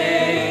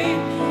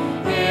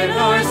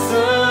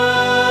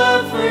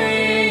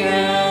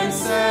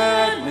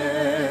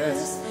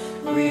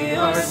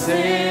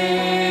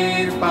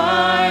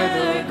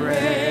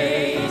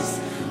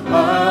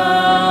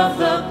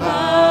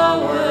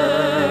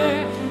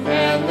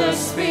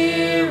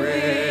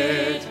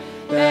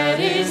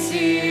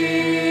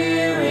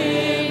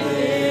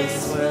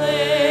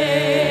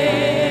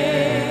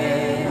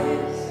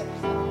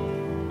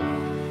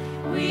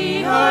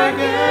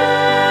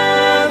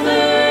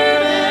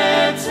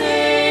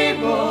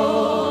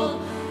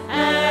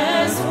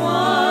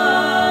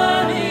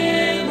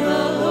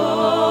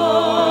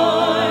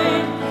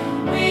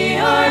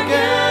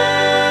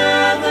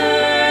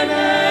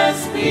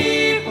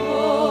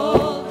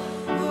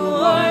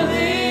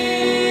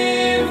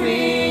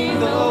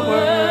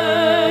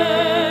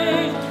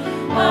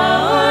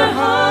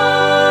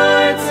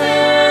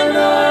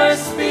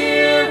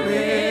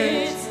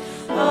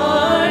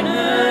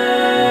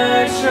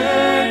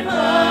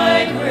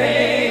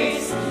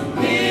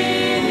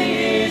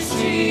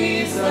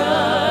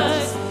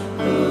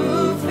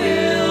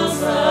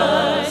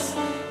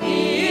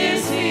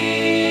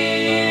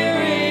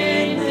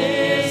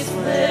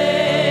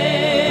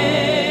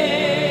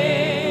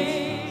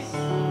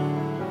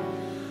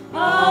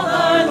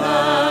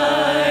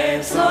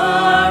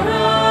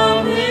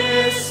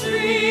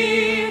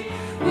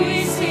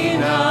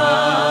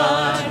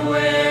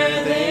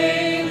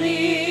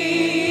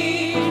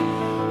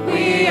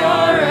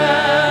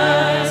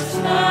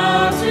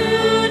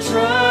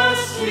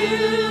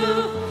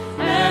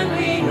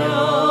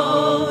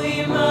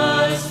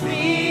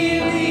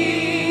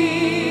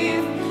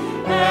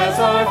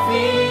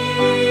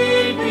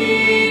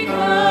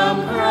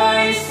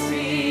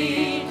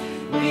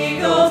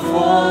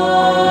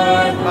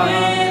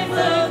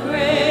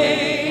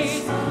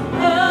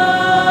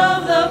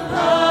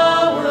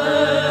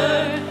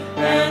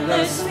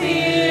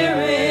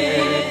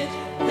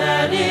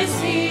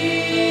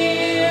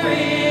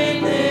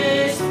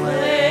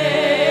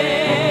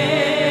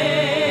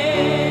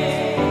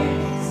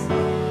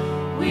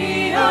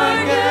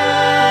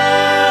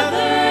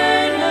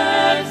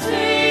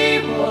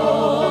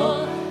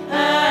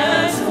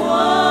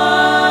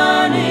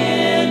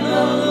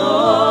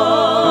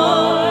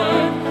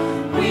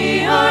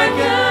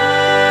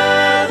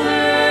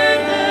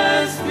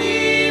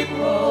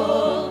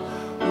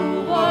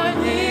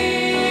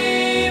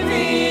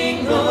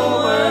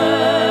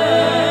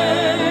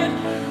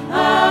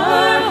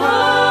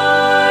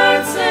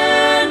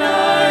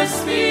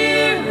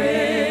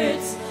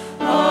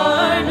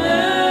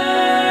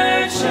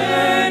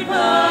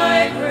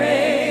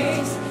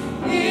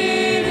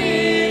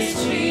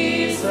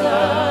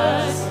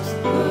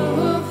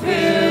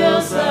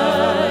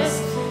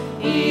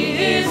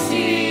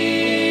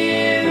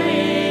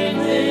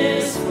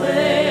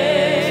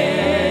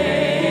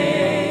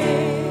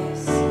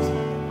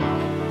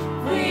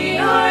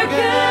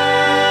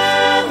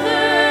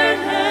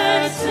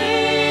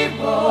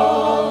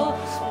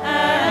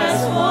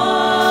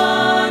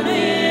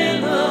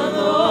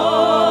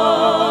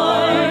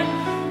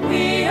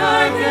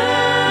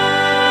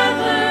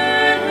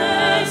 gathered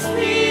as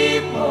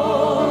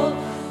people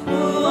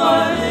who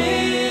are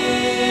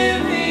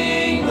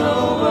living the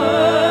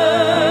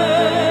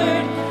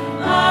word.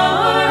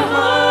 Our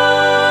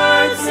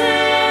hearts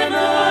and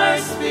our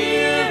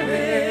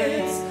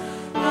spirits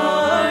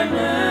are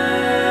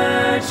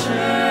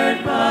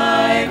nurtured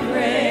by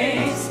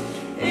grace.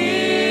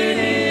 It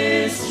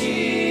is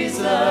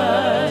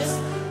Jesus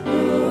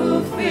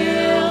who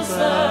fills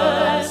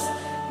us.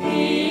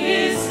 He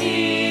is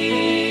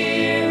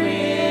here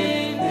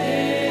in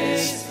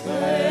this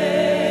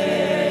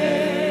place.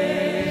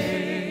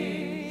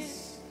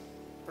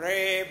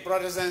 Pray,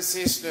 brothers and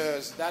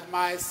sisters, that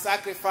my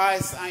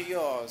sacrifice and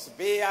yours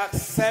be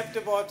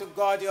acceptable to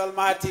God the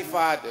Almighty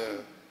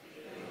Father.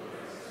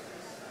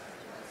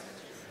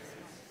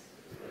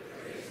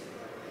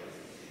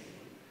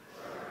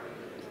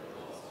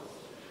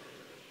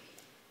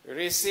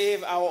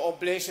 Receive our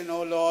oblation,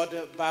 O Lord,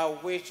 by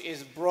which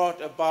is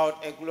brought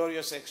about a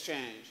glorious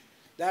exchange,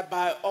 that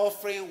by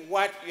offering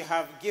what you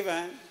have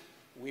given,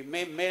 we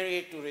may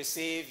merit to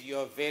receive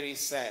your very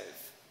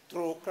self.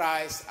 Through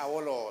Christ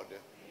our Lord.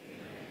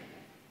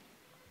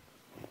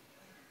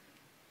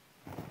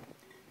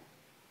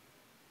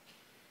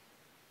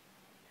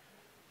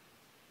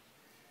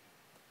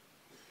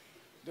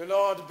 The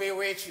Lord be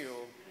with you.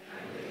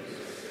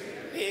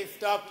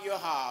 Lift up your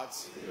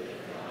hearts.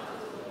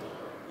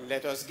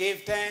 Let us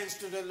give thanks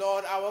to the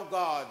Lord our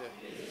God.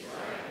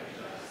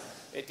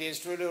 It is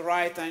truly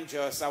right and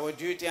just, our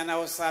duty and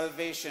our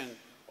salvation,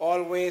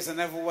 always and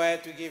everywhere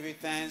to give you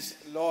thanks,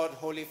 Lord,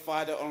 Holy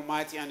Father,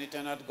 Almighty and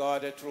eternal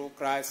God, through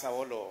Christ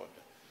our Lord.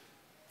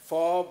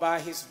 For by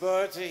his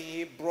birth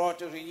he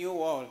brought a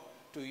renewal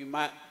to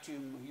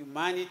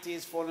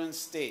humanity's fallen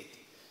state,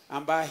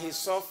 and by his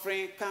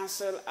suffering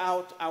canceled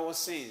out our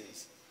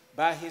sins.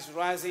 By his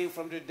rising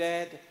from the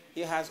dead,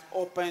 he has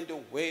opened the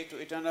way to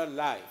eternal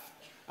life.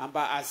 And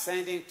by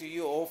ascending to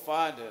you, O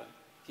Father,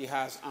 he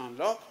has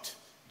unlocked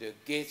the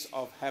gates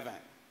of heaven.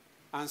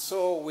 And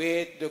so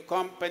with the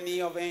company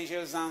of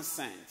angels and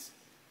saints,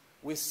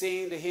 we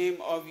sing the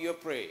hymn of your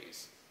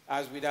praise,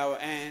 as with our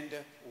hand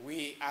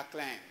we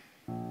acclaim.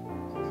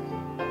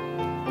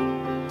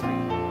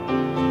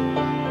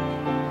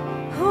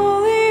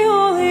 Holy,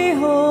 holy,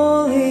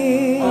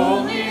 holy,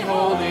 Holy,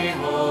 holy,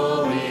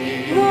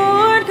 holy,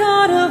 Lord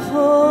God of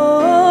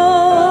hosts.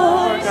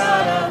 Lord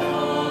God of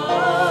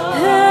hosts,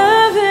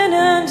 Heaven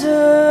and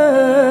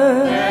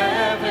earth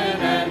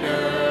heaven and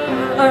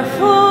earth are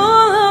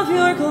full of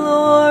your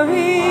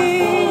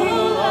glory.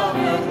 full of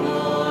your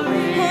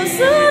glory.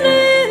 Hosanna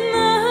in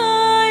the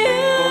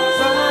highest.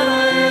 Hosanna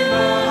in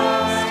the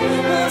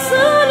highest.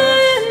 Hosanna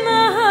in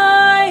the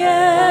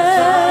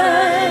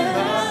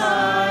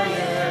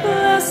highest.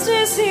 Blessed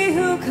is he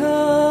who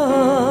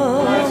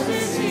comes Blessed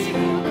is he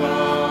who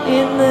comes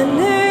in the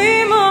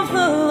name of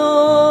the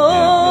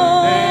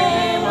Lord.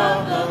 name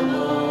of the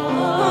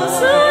Lord.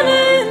 Hosanna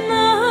in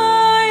the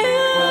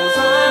highest.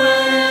 Hosanna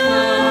in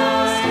the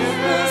highest.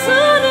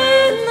 Hosanna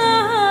in the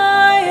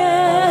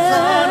highest.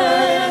 Hosanna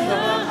in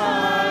the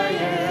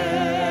highest.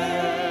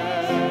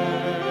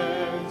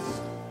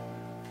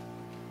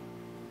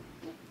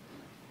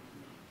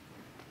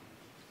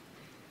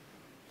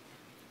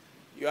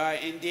 You are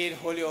indeed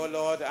holy, O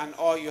Lord, and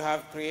all you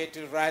have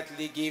created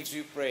rightly gives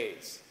you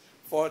praise.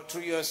 For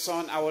through your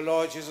Son, our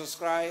Lord Jesus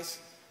Christ,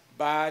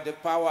 by the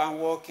power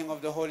and working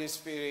of the Holy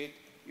Spirit,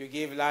 you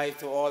give life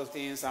to all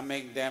things and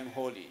make them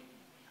holy.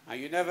 And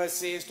you never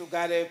cease to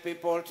gather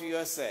people to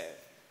yourself,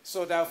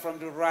 so that from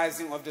the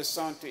rising of the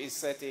sun to its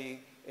setting,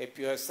 a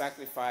pure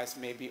sacrifice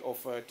may be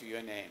offered to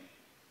your name.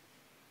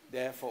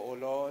 Therefore, O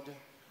Lord,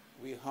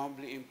 we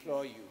humbly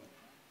implore you,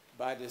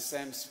 by the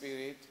same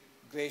Spirit,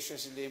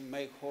 graciously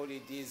make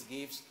holy these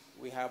gifts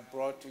we have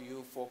brought to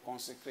you for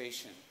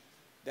consecration,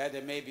 that they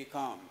may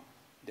become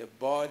the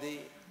body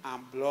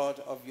and blood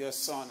of your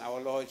Son,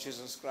 our Lord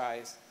Jesus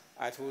Christ,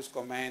 at whose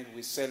command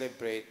we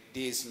celebrate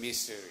these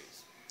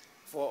mysteries.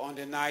 For on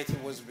the night he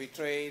was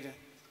betrayed,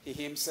 he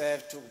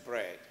himself took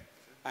bread,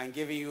 and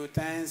giving you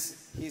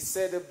thanks, he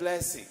said a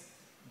blessing,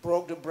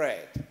 broke the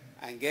bread,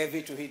 and gave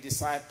it to his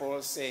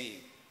disciples,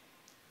 saying,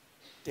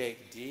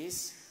 "Take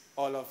this,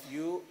 all of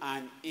you,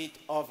 and eat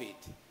of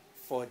it,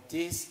 for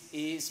this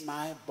is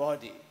my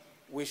body,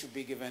 which will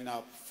be given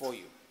up for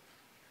you."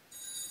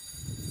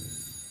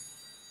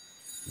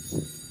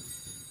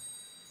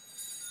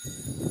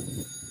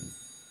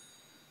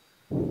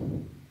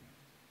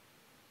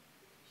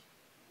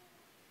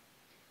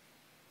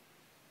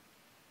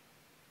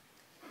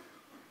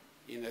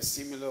 In a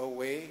similar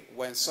way,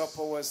 when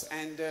supper was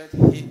ended,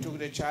 he took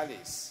the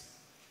chalice,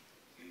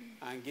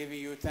 and giving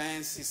you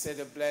thanks, he said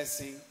a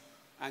blessing,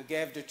 and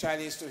gave the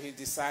chalice to his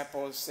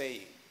disciples,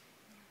 saying,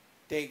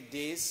 "Take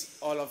this,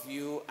 all of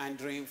you, and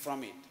drink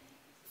from it,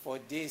 for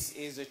this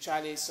is the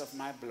chalice of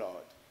my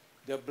blood,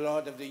 the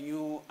blood of the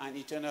new and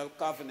eternal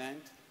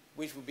covenant,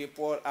 which will be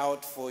poured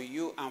out for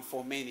you and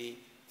for many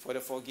for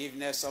the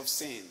forgiveness of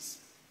sins.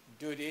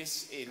 Do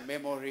this in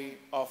memory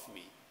of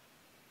me."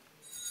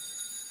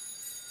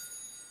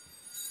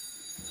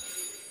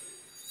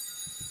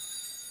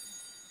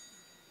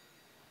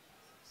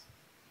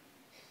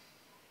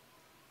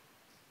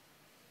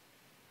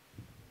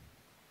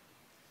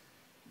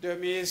 The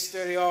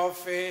mystery of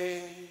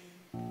faith.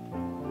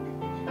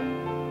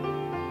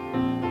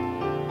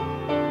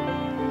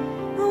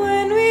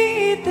 When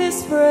we eat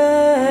this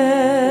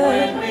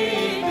bread,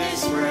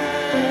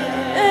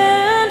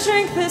 and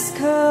drink this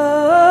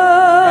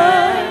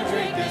cup,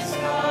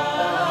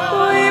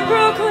 we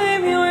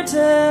proclaim your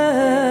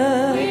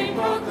death.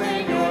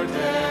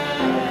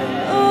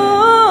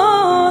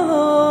 Oh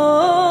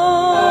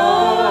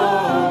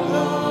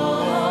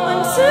Lord,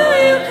 until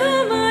you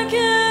come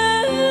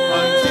again.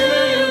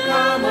 Until you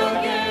come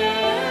again.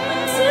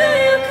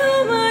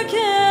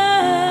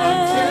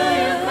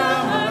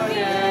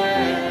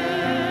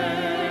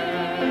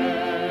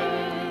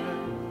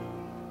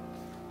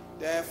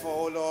 Therefore,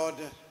 O Lord,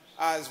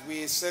 as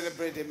we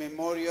celebrate the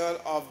memorial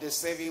of the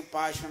saving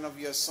passion of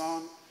your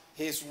Son,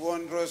 his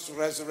wondrous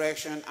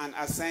resurrection and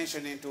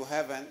ascension into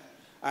heaven,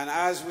 and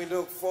as we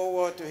look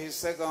forward to his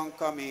second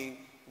coming,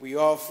 we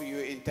offer you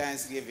in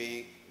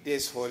thanksgiving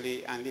this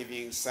holy and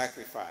living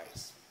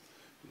sacrifice.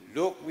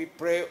 Look, we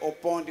pray,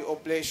 upon the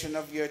oblation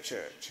of your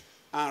church,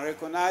 and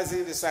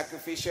recognizing the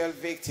sacrificial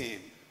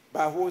victim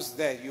by whose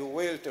death you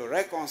will to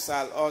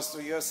reconcile us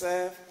to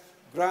yourself,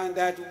 grant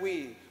that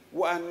we,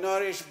 who are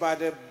nourished by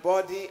the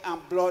body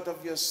and blood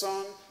of your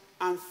Son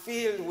and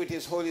filled with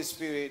his Holy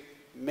Spirit,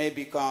 may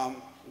become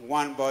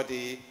one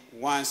body,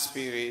 one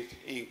spirit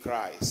in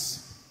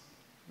Christ.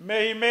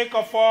 May he make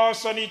of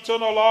us an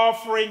eternal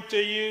offering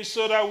to you,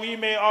 so that we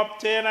may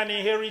obtain an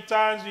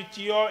inheritance with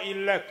your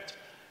elect,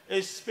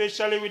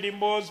 especially with the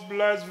most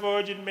blessed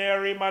Virgin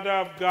Mary, Mother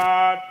of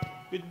God,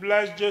 with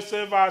blessed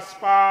Joseph, our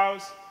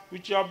spouse,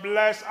 with your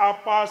blessed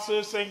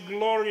apostles and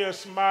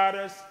glorious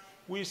martyrs,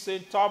 with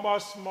St.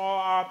 Thomas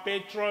More, our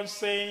patron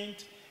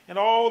saint, and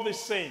all the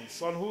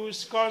saints on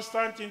whose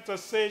constant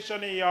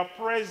intercession in your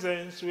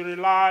presence we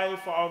rely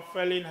for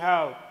unfailing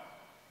help.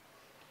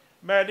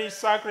 May this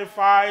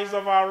sacrifice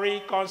of our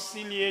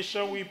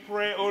reconciliation, we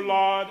pray, O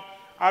Lord,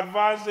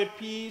 advance the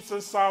peace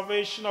and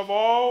salvation of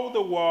all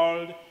the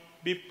world.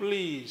 Be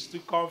pleased to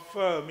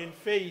confirm in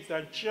faith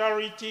and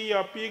charity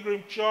your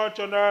pilgrim church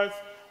on earth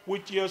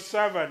with your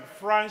servant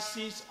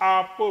Francis,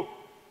 our Pope,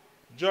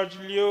 Judge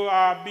Leo,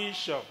 our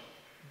Bishop,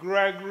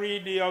 Gregory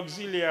the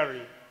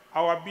Auxiliary,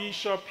 our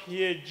Bishop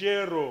here,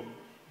 Jerome,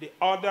 the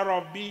order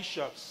of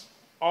bishops,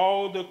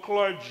 all the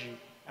clergy,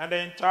 and the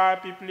entire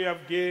people you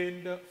have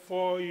gained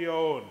for your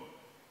own.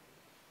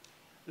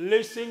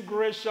 Listen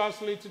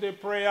graciously to the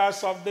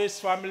prayers of this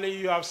family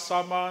you have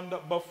summoned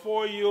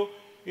before you.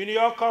 In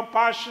your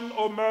compassion,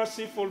 O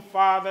merciful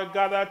Father,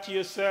 gather to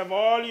yourself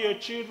all your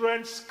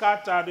children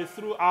scattered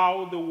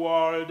throughout the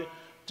world,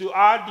 to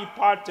our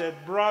departed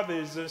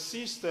brothers and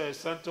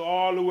sisters, and to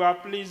all who are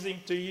pleasing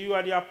to you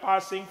at your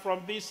passing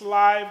from this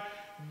life.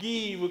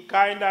 Give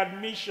kind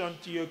admission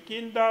to your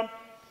kingdom.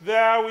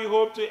 There we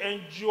hope to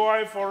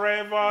enjoy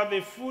forever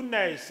the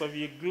fullness of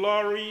your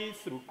glory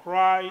through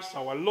Christ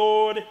our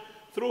Lord,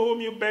 through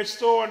whom you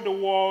bestow on the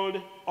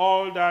world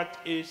all that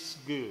is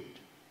good.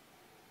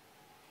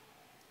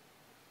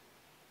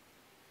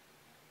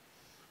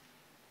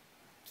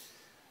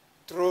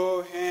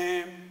 Through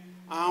him,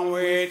 and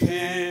with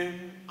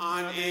him,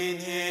 and in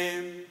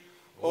him,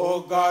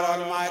 O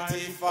God Almighty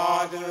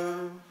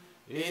Father,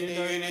 in the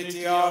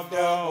unity of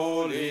the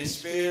Holy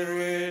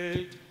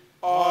Spirit,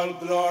 all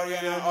glory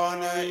and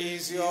honor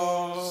is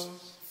yours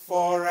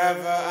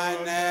forever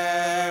and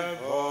ever.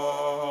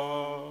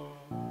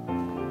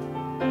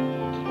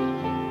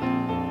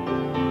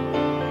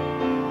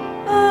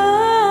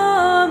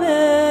 Amen.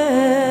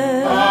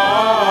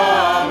 Amen.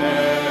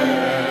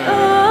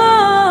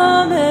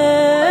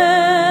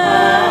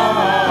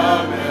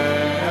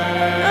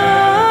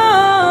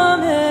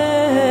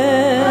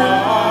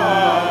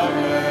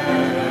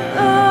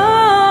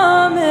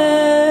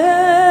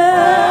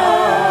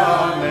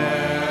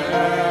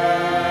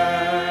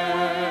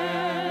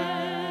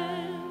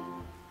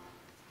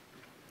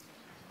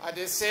 At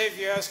the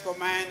Savior's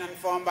command and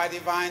formed by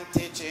divine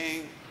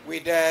teaching, we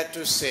dare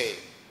to say,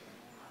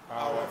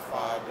 Our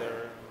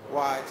Father, who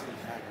art in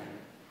heaven,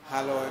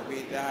 hallowed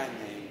be thy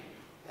name.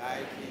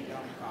 Thy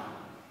kingdom come,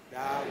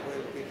 thy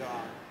will be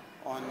done,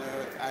 on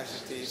earth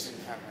as it is in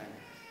heaven.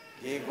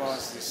 Give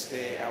us this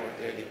day our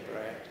daily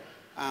bread,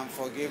 and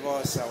forgive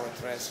us our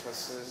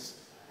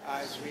trespasses,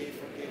 as we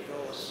forgive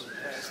those who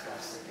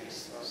trespass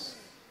against us.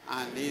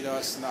 And lead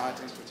us not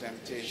into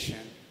temptation,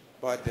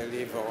 but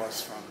deliver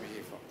us from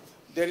evil.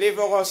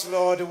 Deliver us,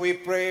 Lord, we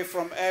pray,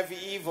 from every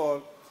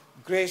evil.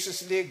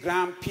 Graciously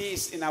grant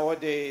peace in our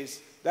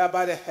days, that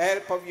by the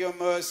help of your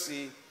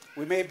mercy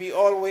we may be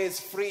always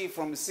free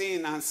from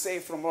sin and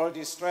safe from all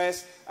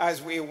distress,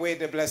 as we await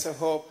the blessed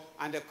hope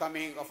and the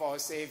coming of our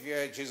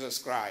Savior, Jesus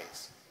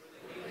Christ.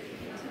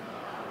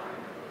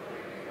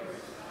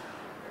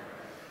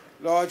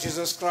 Lord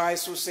Jesus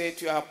Christ, who said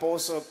to your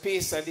apostle,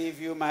 Peace I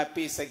leave you, my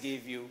peace I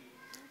give you.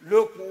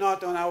 Look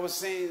not on our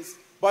sins,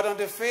 but on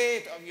the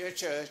faith of your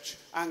church,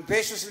 and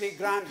graciously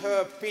grant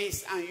her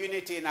peace and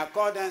unity in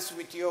accordance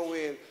with your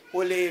will,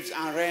 who lives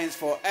and reigns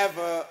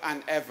forever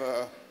and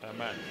ever.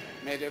 Amen.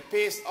 May the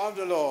peace of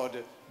the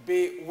Lord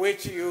be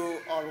with you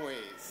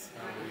always.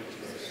 And with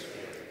you.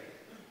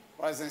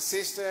 Brothers and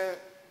sisters,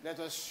 let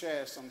us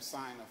share some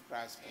sign of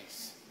Christ's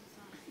peace.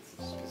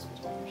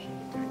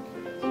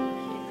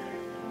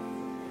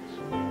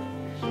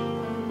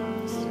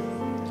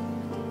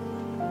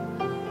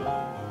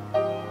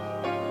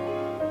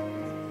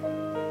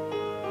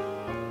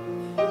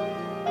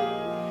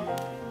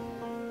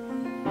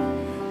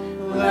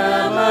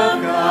 Lamb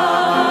of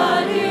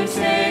God, you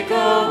take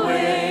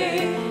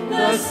away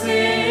the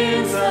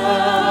sins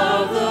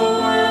of the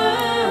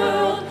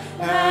world.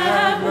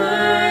 Have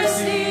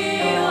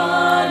mercy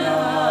on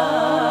us.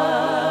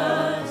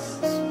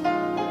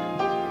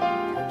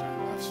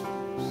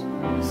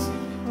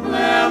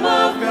 Lamb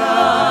of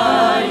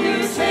God,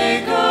 you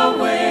take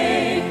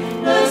away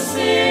the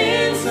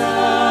sins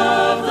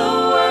of the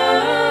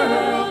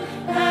world.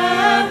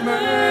 Have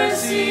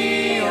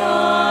mercy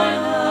on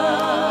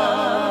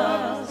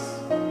us.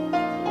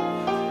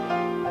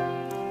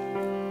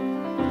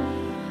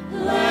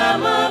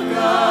 Lamb of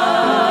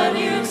God,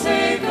 you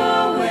take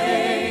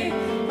away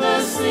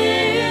the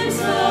sins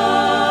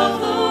of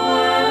the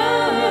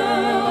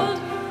world.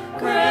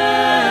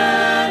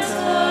 Grant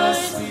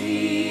us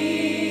peace.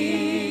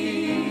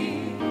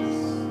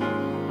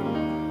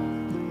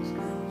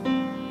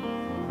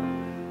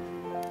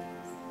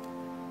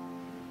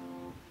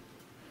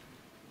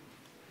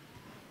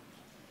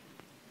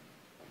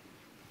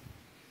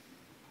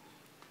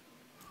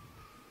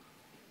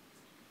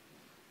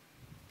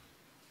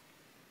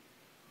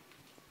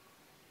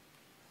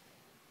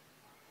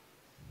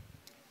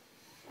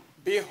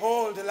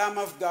 Behold the Lamb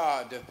of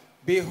God.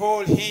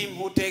 Behold him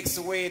who takes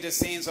away the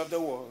sins of the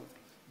world.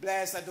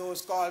 Blessed are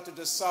those called to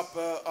the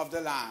supper of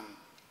the Lamb.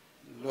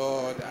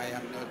 Lord, I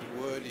am not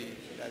worthy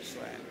that you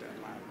enter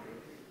my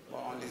room,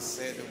 but only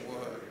say the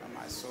word, and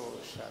my soul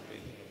shall be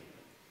healed.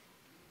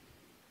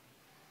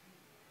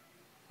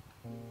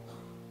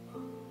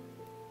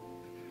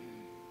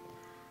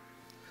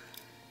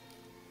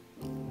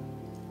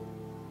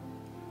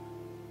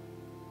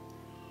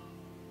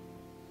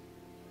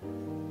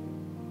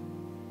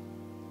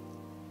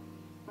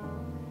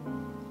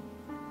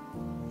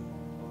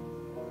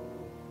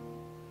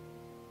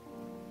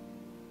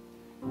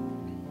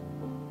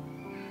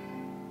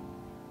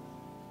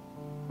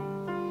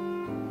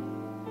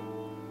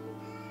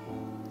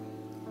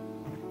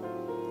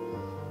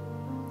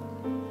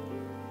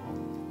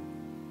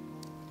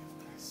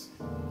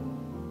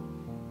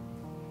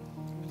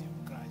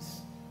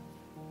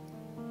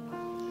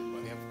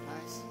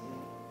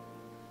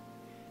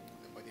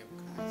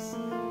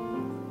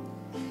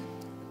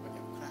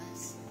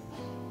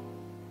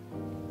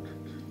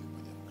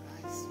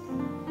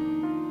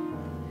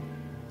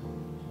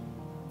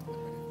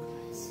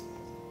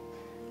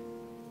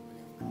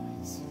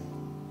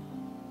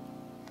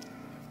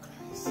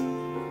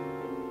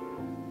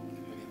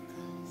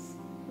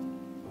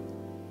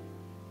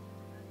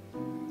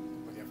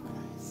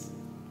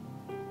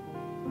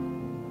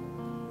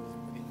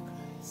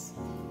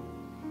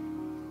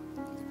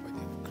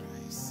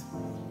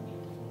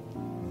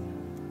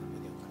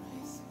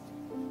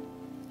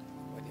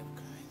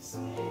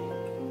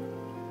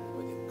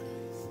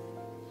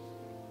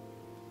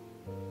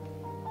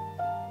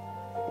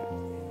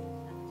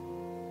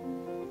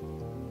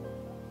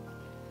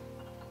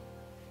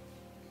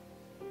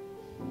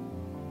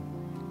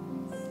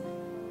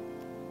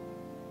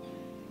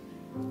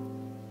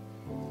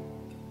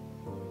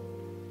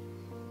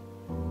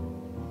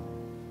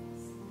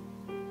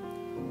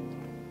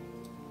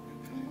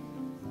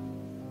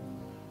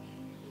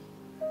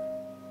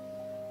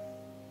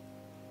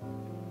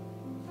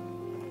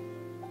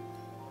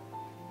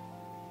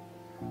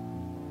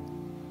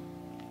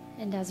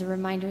 And as a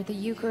reminder, the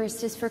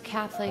Eucharist is for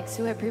Catholics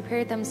who have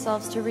prepared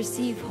themselves to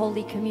receive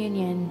Holy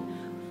Communion.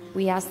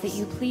 We ask that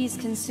you please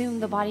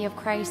consume the body of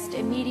Christ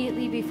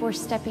immediately before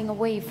stepping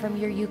away from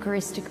your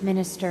Eucharistic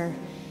minister.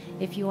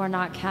 If you are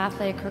not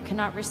Catholic or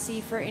cannot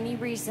receive for any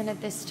reason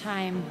at this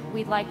time,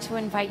 we'd like to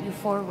invite you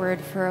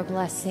forward for a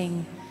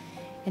blessing.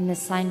 And the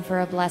sign for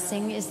a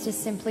blessing is to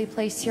simply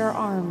place your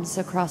arms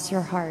across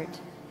your heart.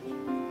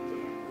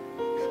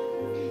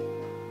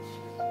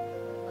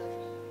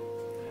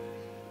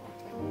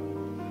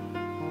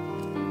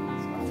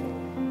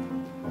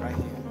 Right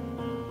here.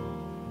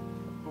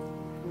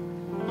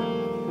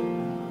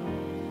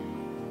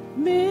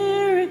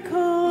 Miracle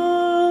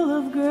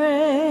of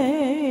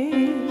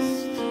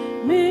grace,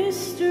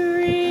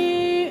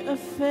 mystery of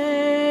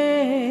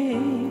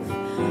faith,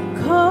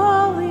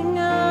 calling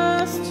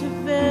us to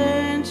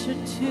venture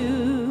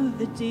to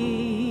the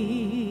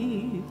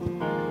deep.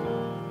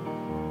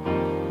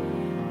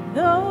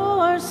 Though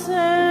our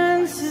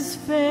senses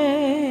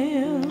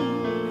fail,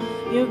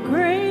 your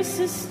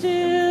graces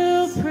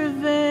still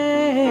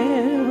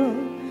prevail,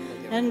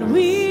 and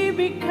we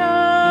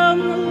become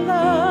the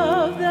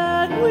love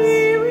that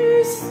we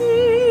receive.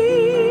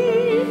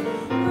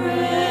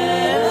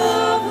 Bread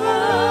of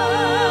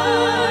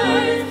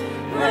life,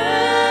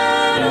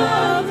 bread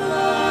of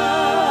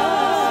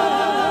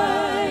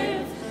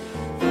life.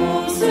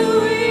 Those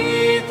who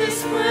eat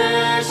this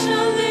bread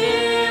shall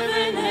live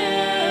and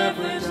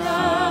never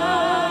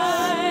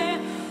die.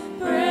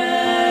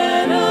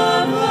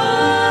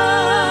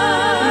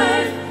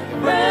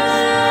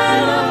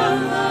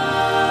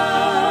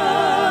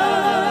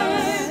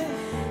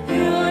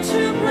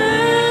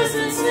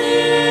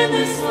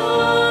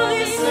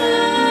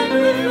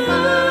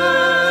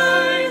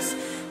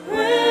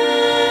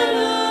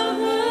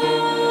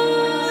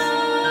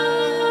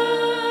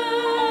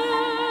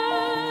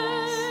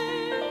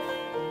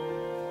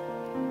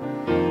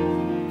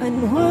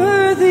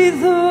 Unworthy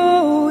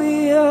though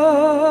we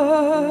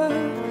are,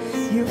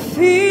 you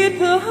feed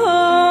the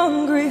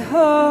hungry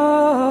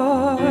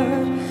heart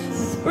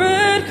with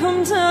bread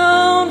come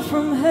down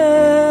from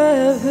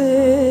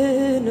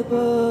heaven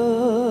above.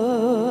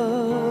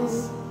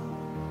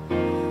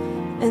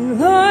 And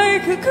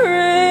like a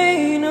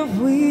grain of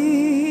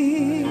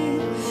wheat,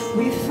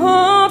 we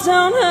fall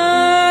down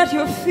at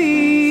your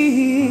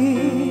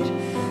feet,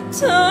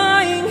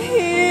 dying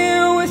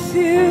here with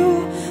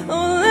you.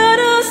 Oh, let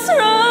us rise.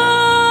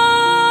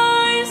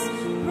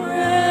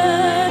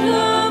 Bread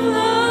of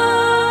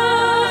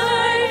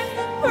life,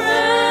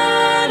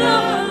 bread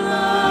of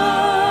life.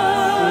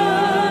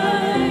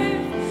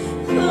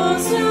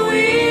 Those who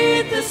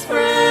eat this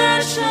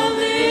bread shall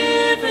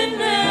live and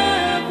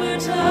never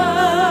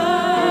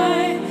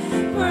die.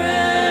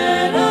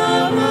 Bread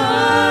of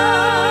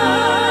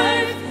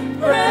life,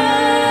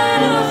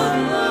 bread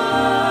of life.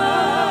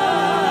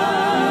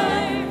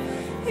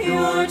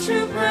 Your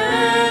true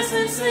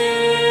presence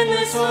in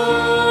this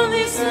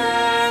holy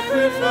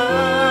sacrifice.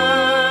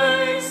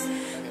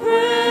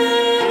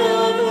 Bread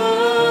of life.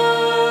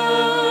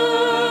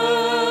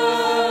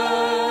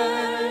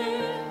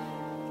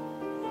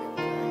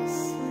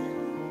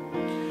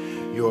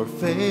 Your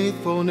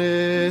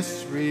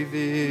faithfulness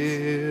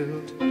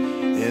revealed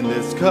in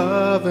this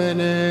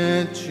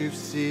covenant you've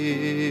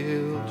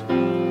sealed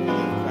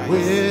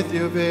with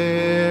your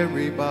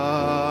very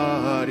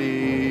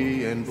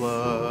body and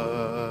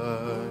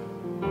blood.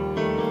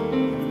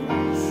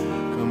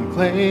 Come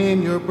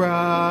claim your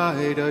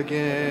bride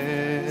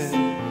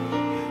again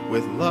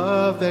with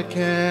love that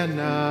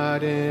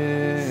cannot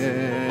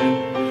end.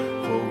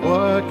 For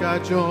what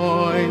God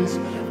joins,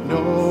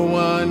 no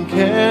one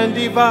can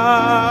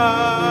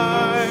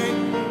divide.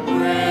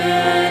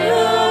 Bread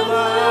of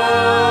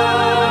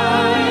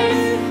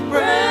life,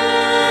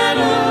 bread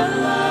of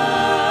life.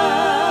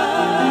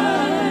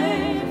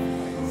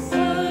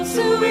 Those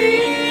who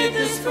eat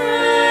this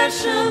bread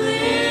shall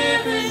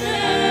live and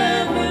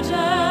never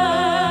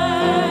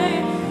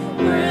die.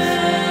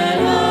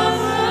 Bread of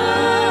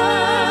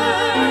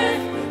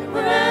life,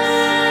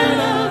 bread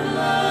of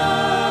life.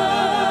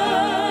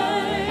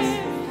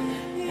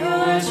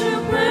 Your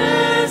true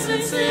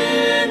presence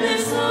in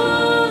this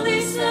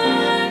holy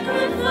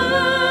sacrifice.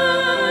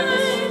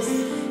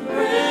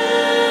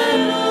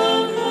 Bread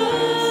of life.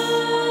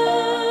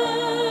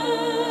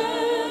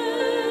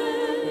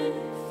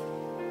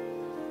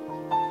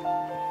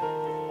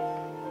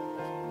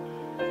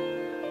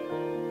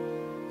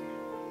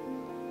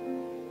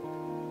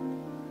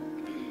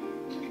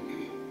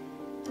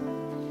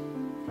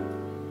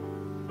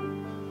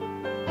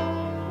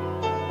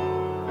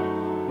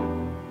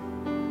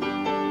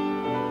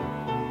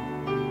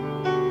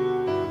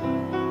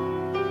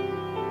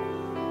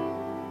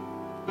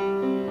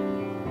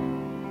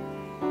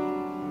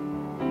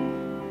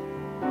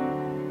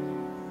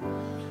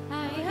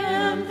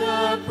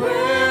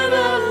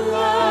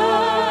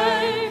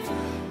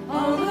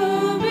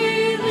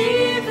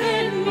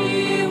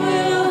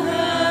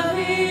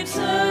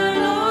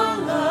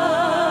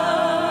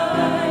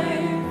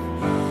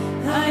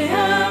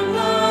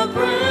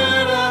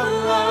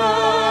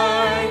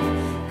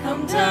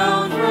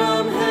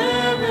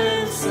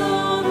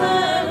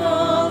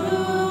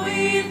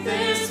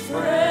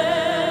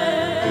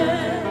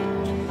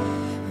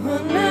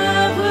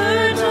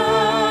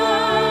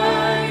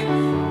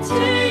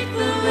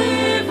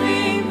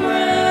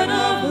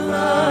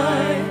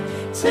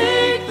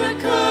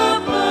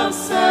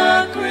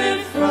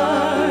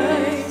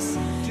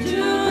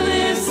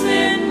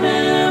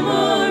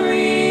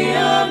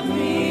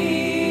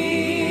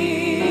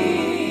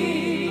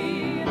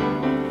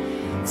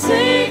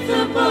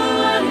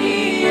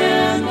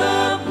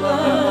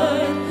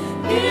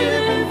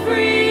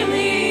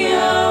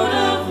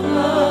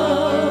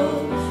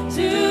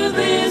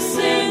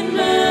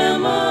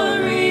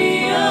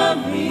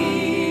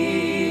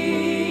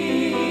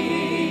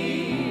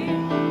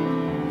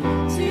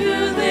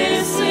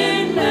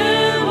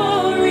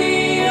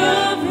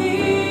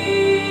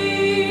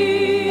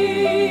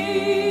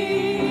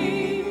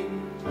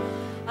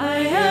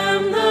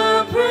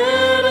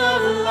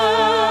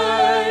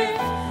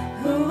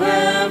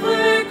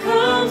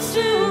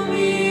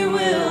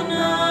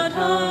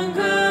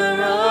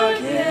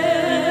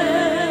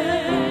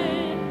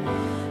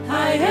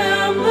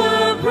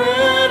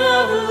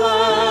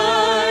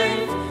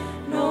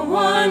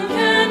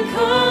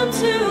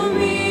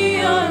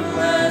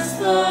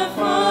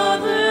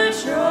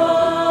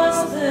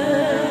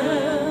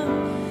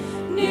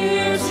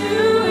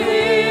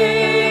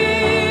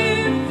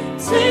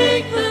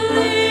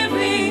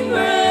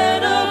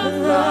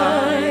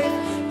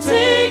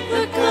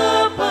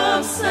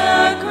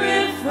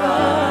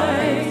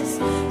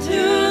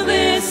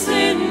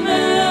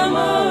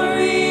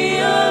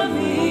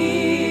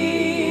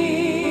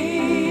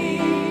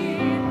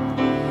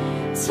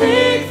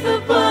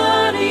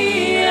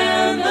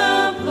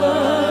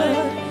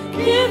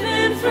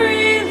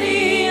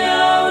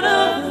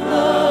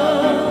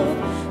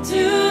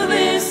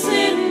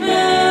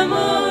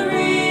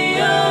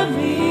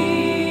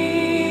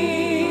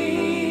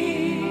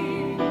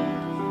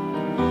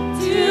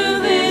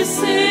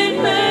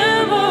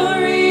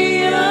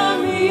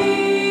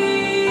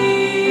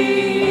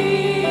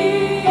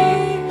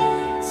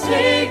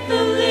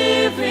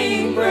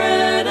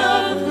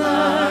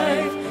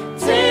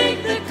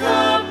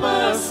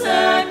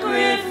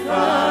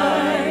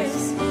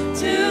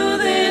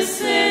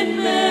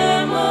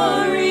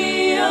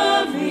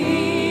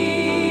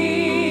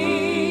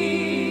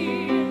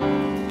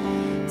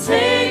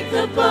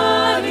 the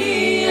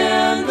body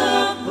and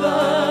the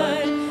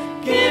blood,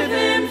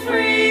 given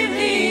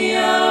freely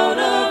out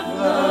of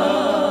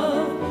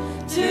love,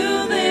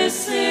 do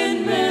this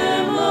in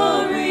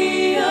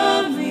memory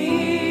of me.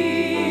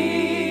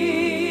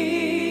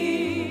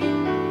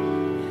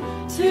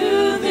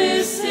 Do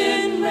this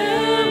in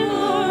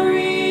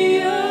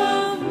memory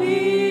of me.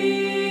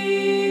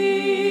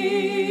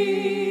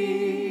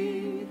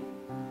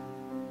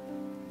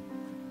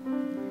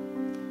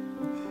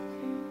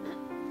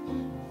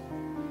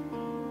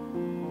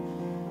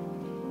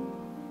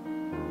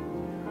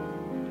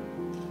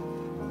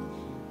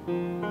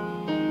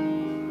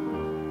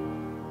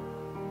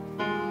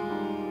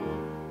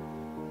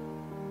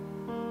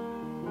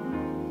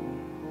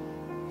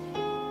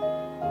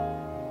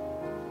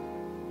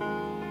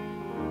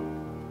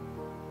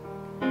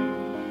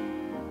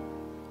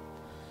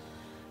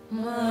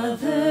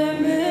 Mother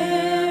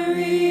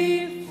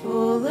Mary,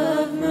 full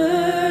of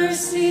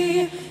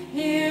mercy,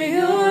 hear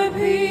your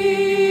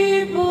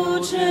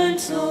people,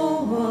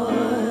 gentle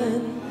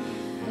one.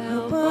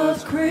 Help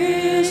of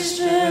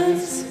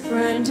Christians,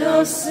 friend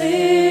of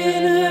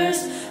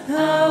sinners,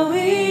 how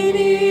we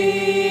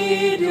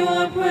need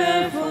your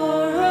prayer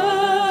for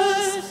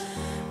us.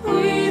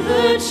 We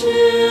the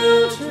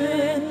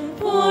children,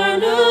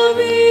 born of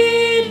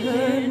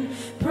Eden,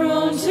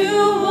 prone to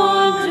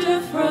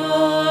wander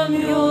from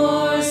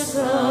your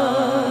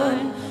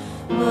Son.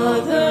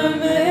 Mother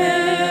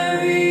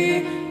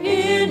Mary,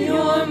 in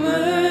your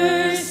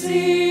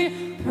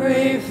mercy,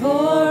 pray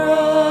for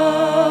us.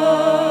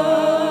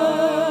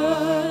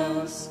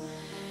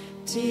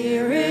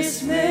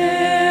 Dearest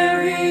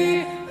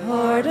Mary,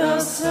 heart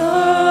of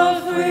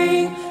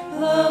suffering,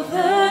 love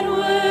that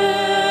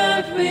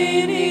wept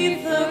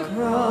beneath the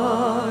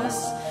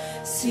cross,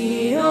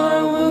 see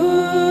our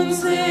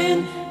wounds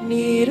in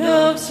need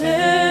of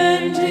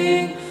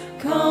tending,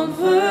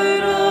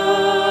 comfort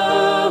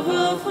of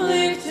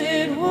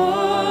afflicted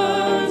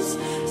ones,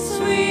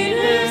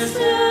 sweetest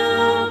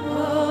help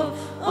of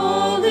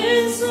all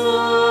in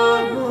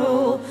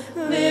sorrow,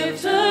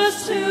 lift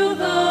us to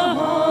the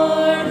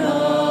heart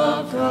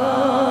of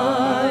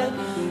God.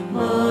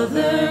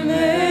 Mother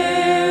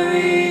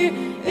Mary,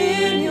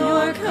 in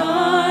your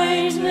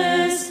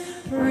kindness,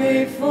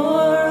 pray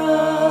for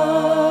us.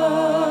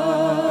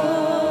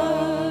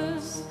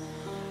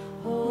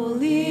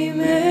 Holy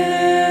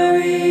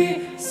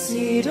Mary,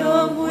 seat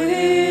of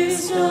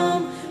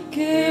wisdom,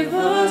 give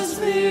us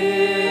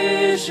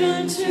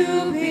vision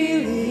to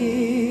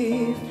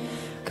believe,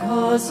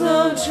 cause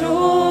of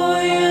joy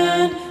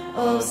and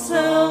of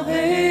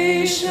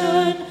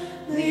salvation,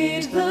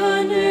 lead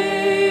the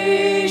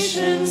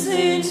nations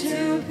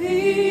into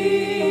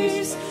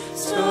peace.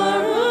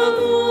 Star of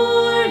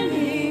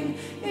morning,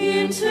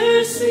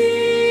 interceding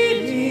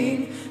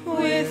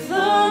with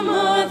the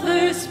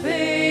mother's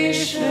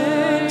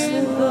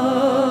patient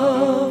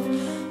love.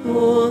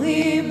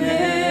 Holy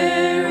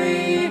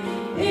Mary,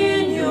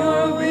 in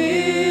your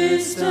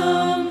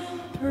wisdom,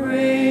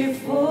 pray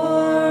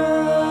for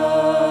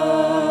us.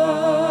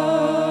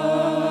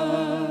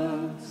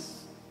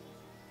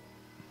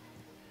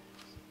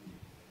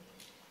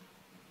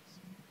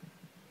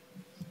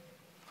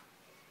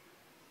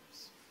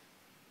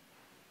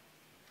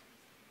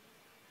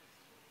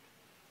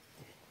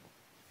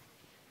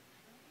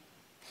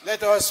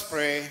 Let us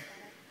pray.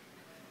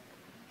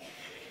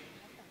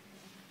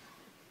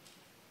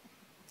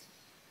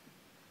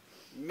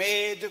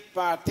 Made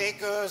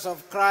partakers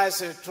of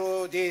Christ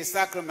through these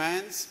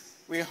sacraments,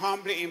 we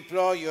humbly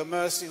implore your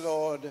mercy,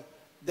 Lord,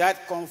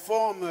 that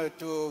conform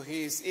to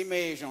his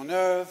image on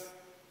earth,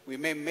 we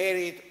may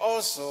merit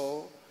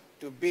also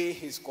to be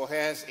his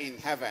co-heirs in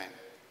heaven,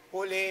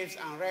 who lives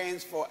and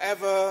reigns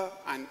forever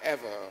and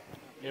ever.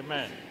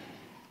 Amen.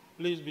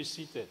 Please be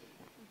seated.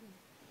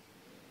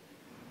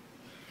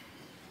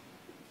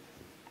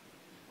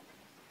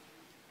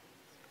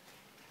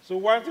 So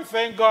we want to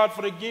thank God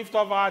for the gift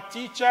of our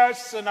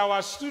teachers and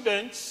our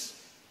students,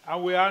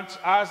 and we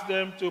ask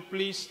them to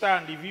please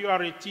stand. If you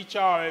are a teacher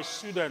or a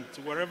student,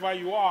 wherever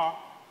you are,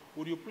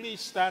 would you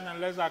please stand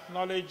and let's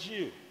acknowledge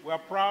you. We are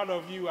proud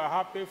of you. We are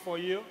happy for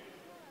you.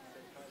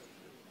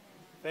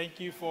 Thank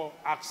you for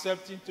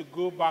accepting to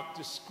go back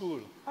to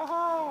school.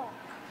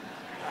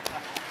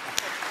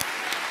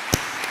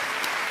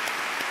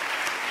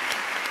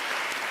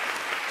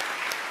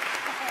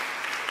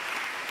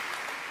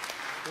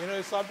 You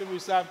know, some people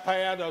say, I'm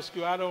tired of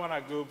school, I don't want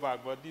to go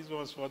back, but these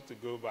ones want to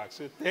go back.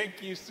 So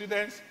thank you,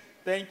 students.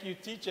 Thank you,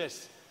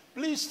 teachers.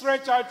 Please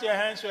stretch out your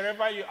hands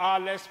wherever you are.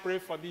 Let's pray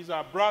for these,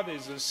 our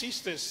brothers and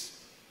sisters.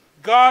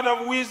 God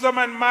of wisdom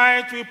and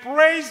might, we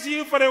praise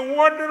you for the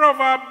wonder of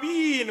our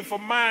being, for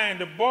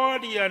mind,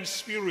 body, and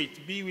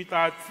spirit. Be with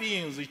our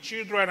teens, the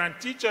children, and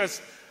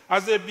teachers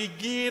as they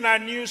begin a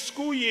new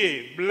school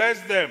year. Bless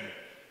them.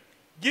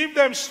 Give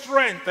them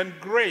strength and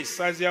grace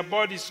as their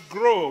bodies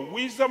grow,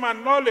 wisdom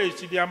and knowledge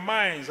to their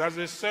minds as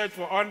they search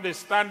for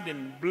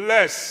understanding.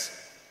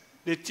 Bless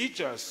the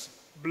teachers,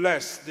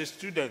 bless the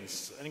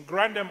students, and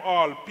grant them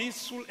all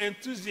peaceful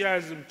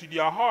enthusiasm to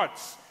their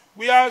hearts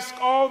We ask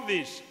all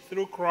this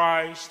through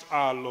Christ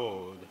our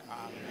Lord.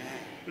 Amen.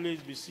 Please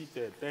be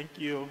seated. Thank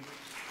you.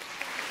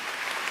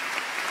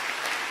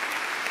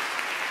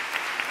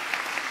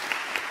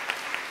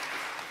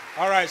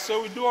 All right,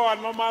 so we do our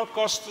normal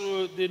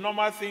the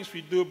normal things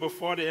we do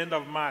before the end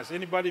of Mass.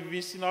 Anybody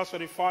visiting us for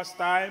the first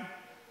time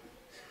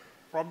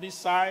from this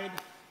side?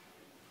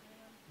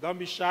 Don't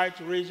be shy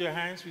to raise your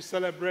hands. We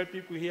celebrate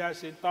people here at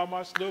St.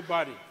 Thomas.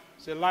 Nobody.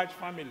 It's a large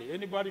family.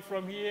 Anybody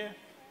from here?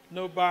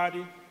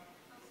 Nobody.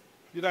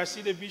 Did I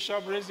see the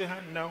bishop raise your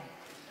hand? No.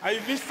 Are you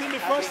visiting the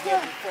first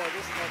time?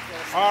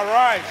 All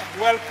right.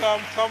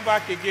 Welcome. Come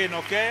back again,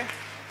 okay?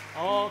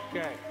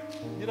 Okay.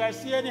 Did I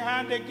see any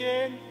hand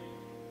again?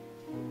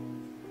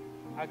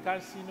 I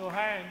can't see no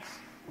hands.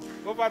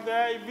 Over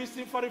there, you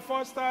visiting for the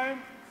first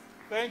time?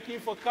 Thank you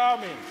for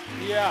coming.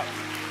 Yeah.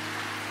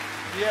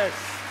 Yes.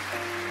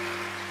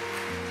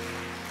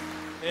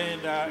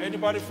 And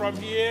anybody from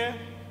here?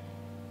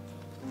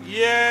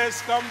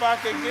 Yes, come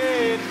back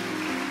again.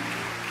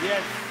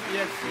 Yes,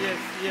 yes, yes,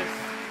 yes.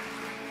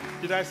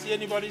 Did I see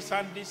anybody's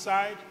hand this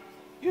side?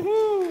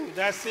 Yoo-hoo,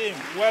 that's him.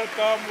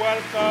 Welcome,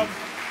 welcome.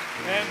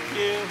 Thank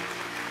you.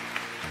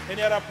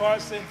 Any other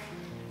person?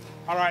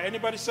 All right,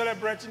 anybody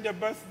celebrating their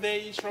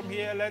birthdays from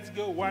here? Let's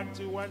go. 1,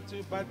 2, 1,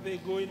 2. Birthday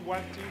going.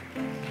 1,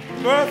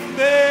 2.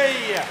 Birthday!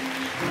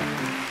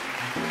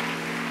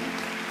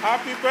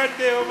 Happy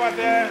birthday over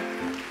there.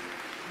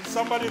 Did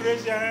somebody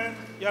raise your hand?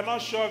 You're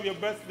not sure of your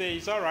birthday.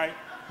 It's all right.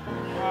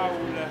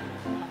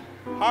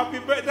 Happy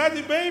birthday. That's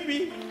the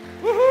baby.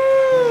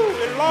 Woohoo!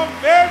 We love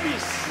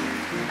babies.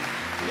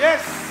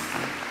 Yes.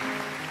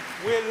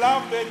 We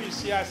love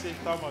babies here at St.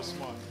 Thomas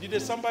More. Did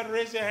somebody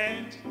raise your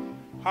hand?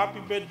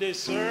 Happy birthday,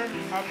 sir.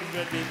 Happy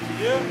birthday to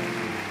you.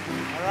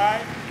 All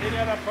right. Any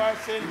other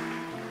person?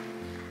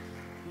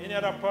 Any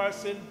other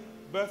person?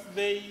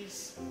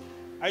 Birthdays?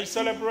 Are you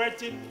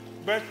celebrating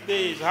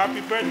birthdays?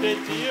 Happy birthday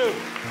to you.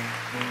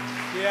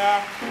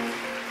 Yeah.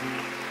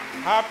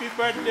 Happy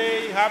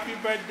birthday. Happy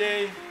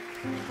birthday.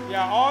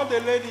 Yeah, all the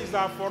ladies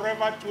are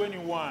forever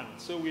 21,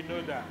 so we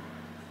know that.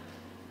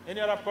 Any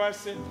other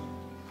person?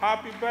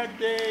 Happy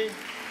birthday.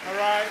 All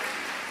right.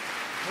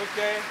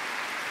 Okay.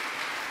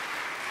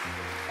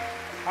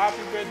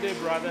 Happy birthday,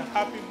 brother.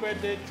 Happy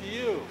birthday to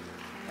you.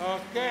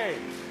 Okay.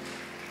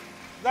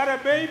 Is that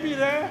a baby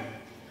there?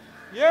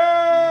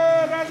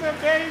 Yeah, that's a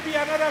baby,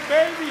 another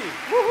baby.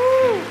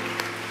 Woohoo!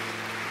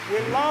 We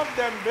love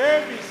them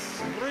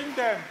babies. Bring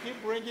them.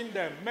 Keep bringing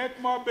them. Make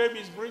more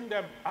babies. Bring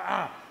them.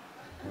 All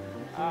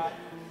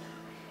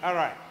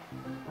right.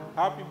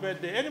 Happy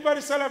birthday.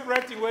 Anybody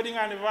celebrating wedding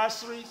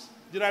anniversaries?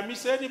 Did I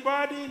miss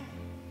anybody?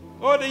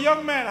 Oh, the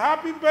young man.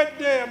 Happy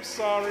birthday. I'm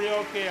sorry.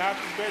 Okay,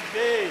 happy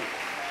birthday.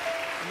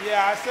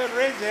 Yeah, I said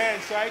raise your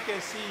hand so I can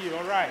see you.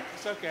 All right,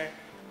 it's okay.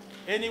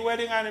 Any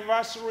wedding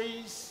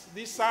anniversaries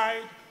this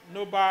side?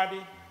 Nobody.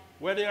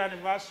 Wedding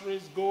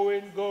anniversaries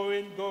going,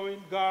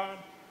 gone.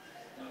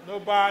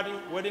 Nobody.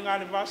 Wedding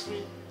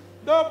anniversary?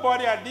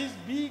 Nobody at this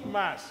big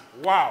mass.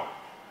 Wow.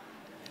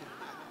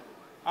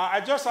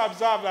 I just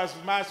observed as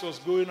mass was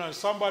going on,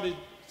 somebody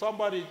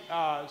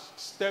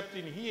stepped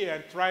in here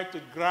and tried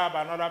to grab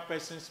another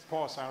person's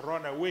purse and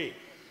run away.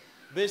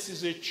 This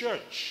is a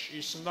church.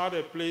 It's not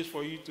a place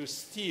for you to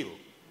steal.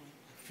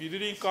 If you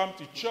didn't come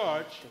to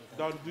church,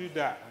 don't do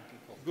that.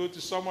 Go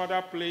to some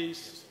other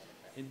place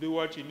and do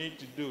what you need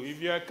to do. If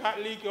you're a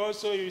Catholic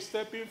also, you're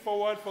stepping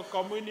forward for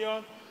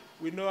communion,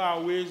 we know our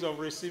ways of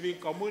receiving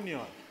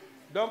communion.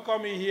 Don't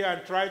come in here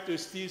and try to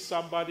steal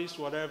somebody's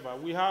whatever.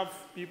 We have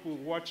people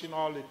watching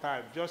all the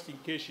time, just in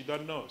case you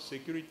don't know.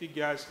 Security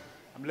guards,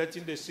 I'm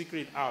letting the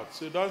secret out.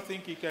 So don't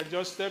think you can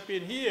just step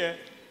in here,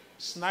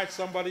 snatch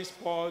somebody's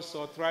purse,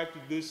 or try to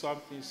do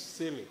something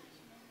silly.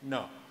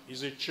 No,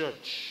 it's a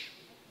church.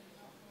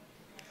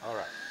 All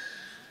right.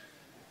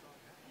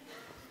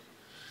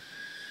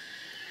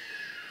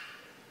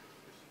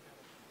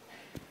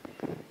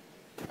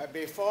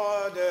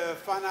 Before the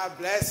final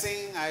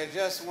blessing, I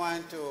just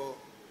want to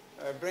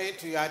bring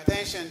to your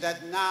attention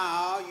that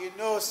now you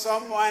know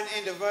someone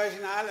in the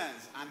Virgin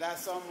Islands, and that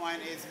someone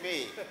is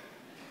me.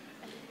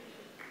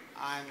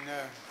 And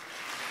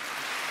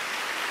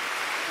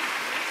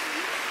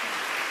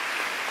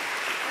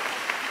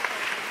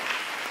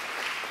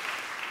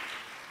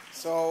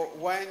so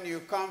when you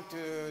come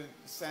to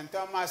St.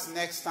 Thomas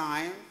next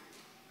time,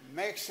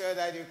 make sure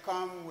that you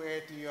come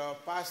with your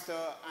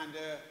pastor and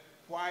the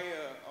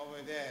choir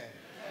over there.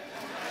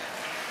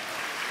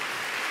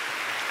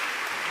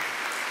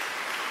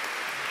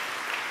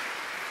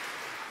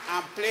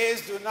 And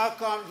please do not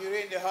come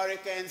during the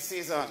hurricane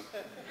season.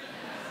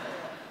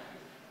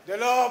 The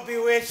Lord be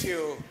with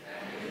you.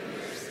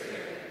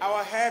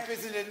 Our help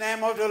is in the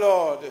name of the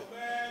Lord.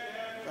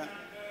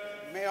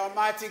 May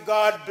Almighty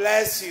God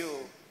bless you,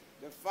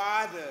 the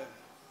Father,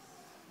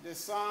 the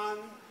Son,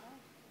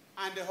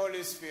 and the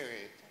Holy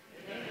Spirit.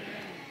 Amen.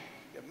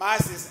 The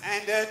Mass is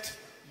ended.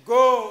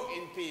 Go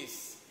in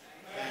peace.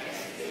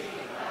 Thanks be to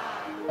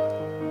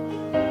God.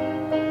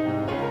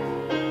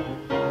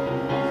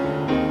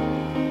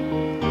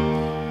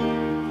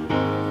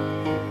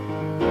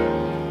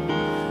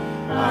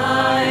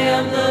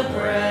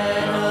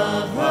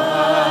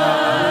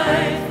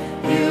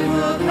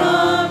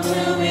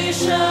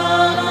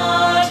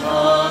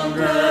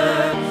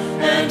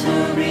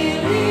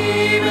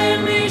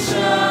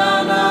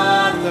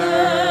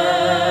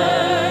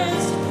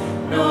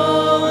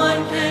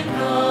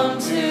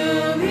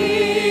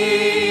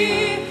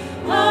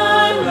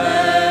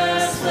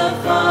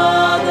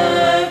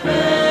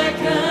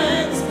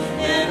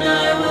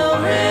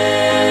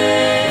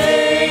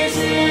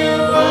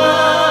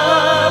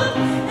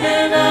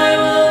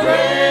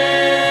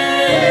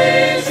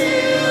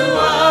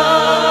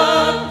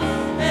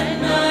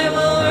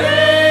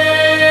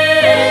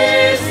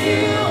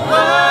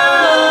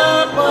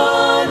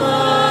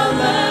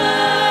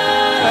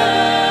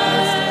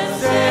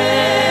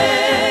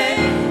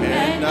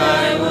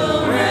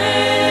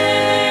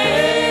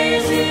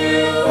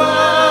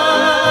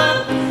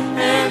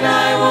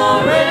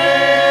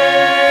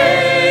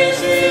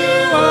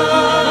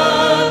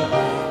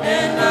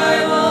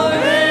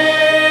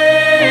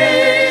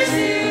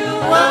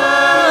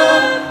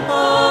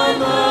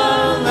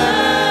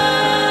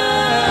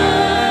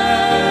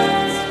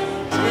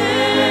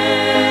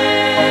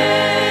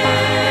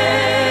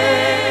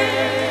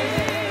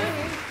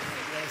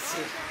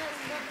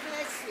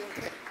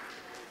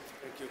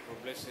 you for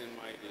blessing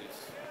my days.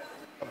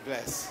 God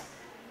bless.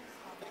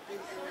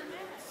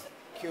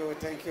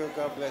 Thank you.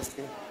 God bless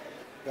you.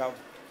 God bless.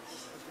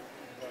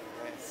 God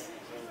bless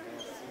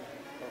you.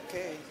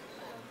 Okay.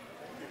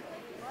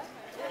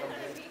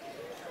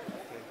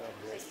 God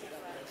bless you.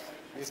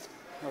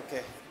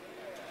 Okay.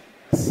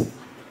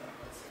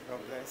 God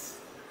bless.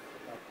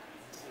 God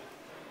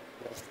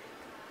bless.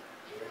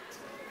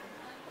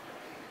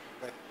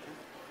 God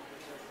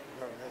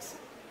bless.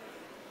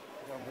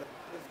 God bless.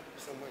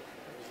 So much.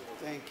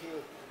 Thank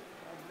you.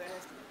 God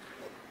bless.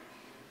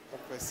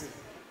 God bless you.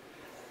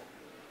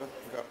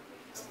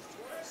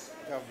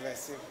 God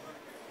bless you.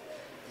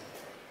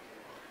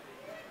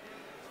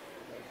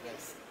 God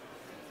bless.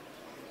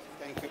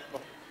 Thank you.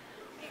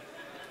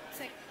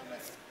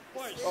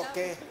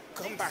 Okay,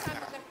 come back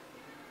now.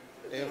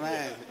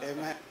 Amen.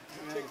 Amen.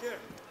 Take care.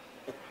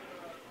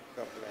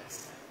 God bless.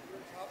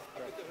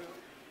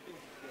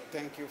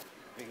 Thank you for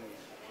being here.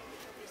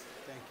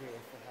 Thank you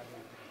for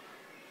having me.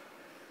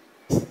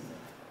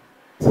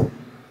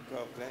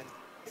 God bless.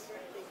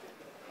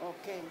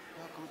 Okay,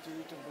 God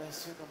continue to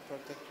bless you and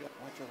protect you and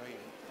watch over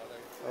you.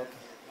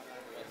 Okay.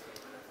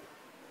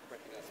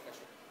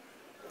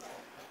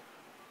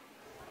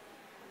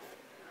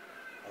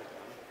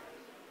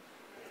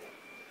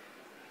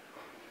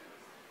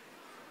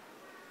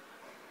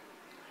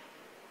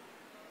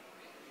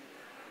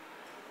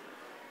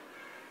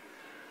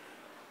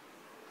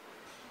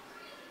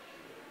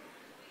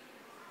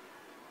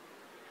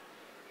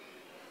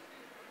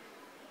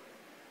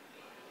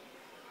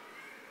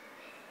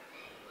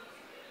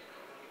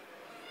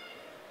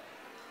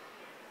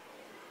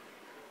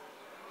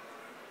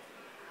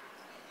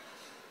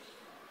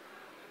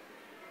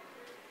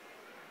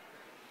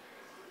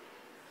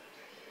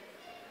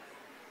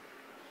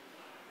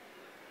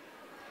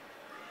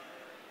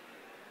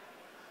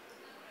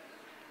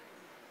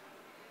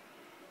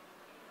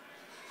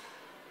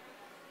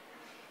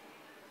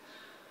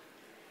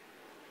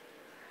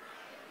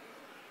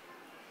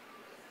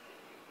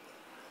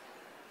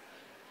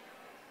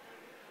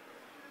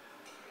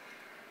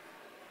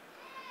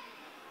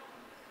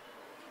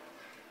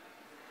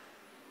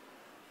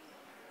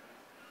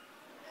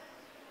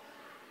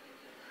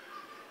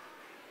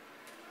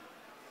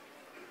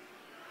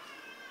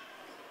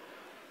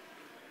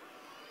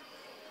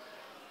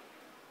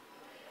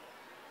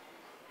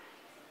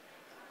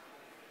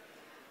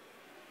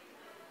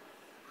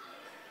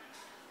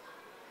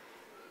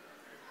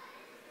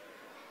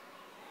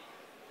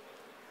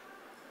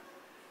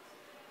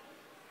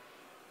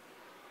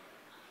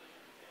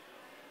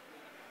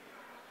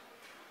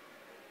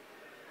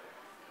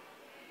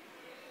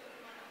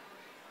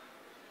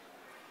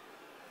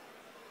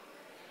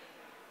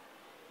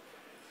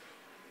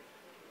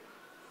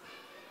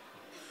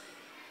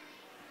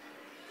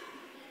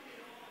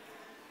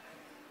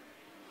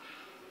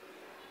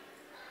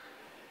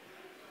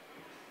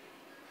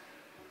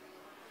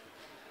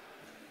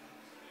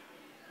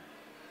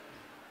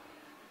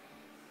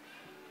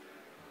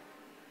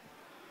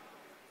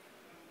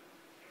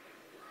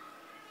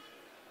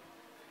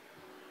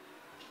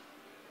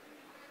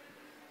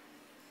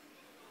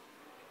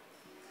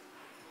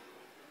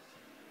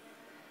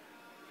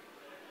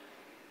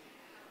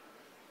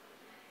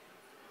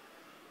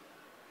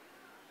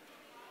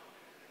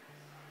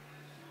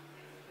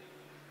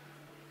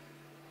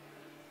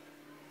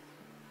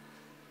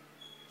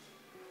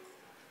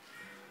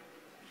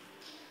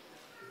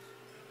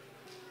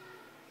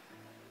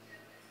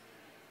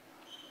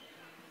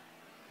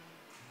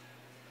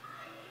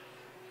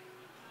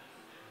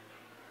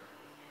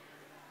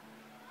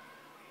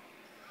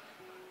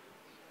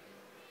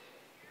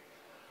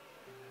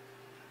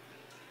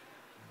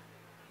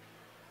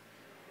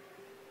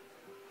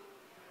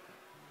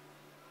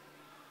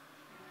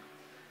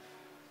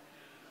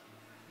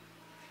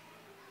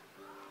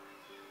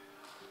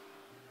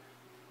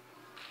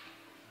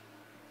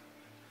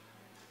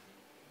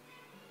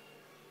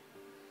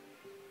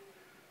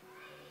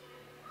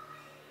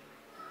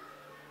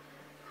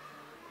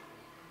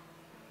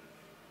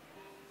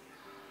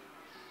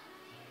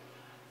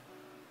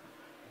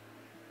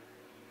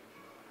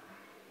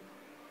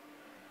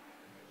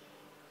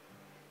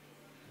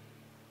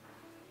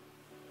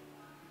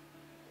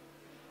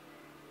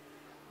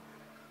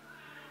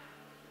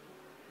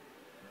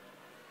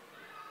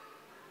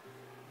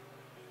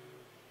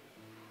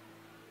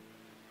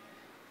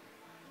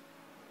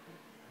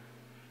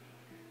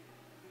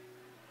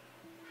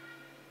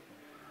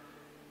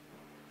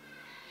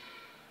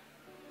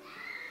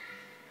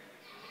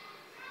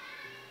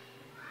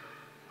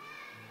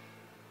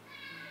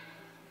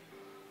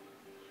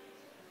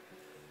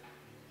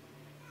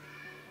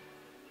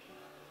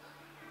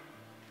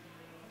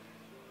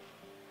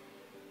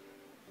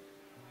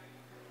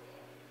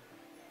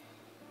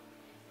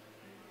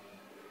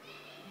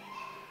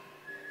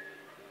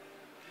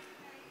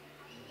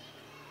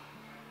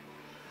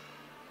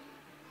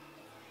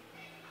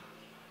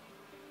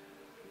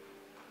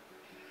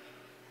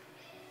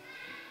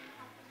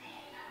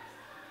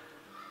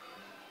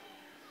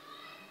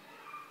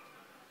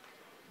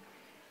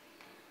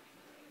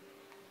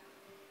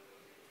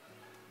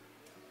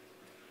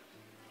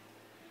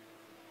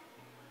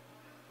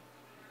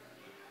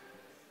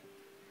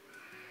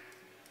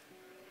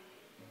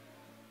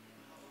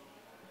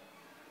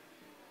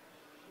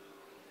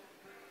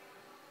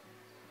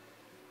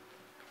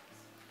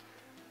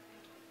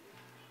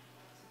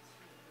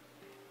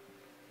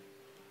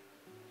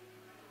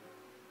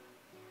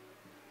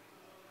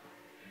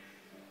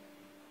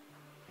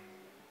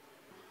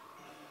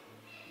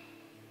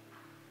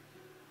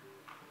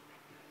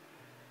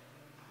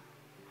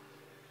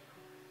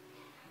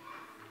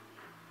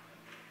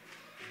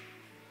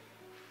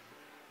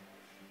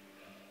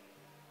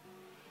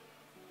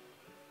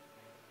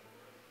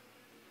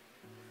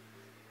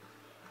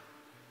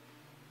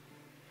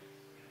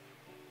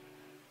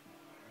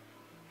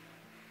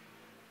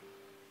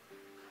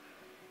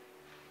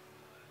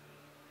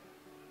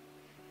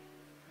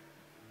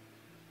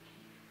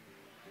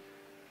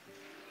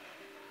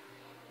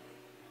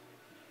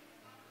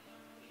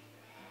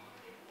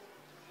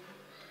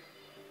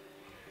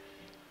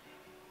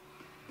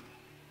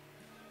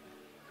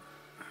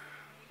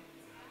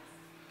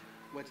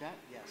 What's that?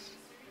 Yes.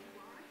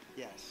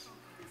 Yes.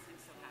 I'm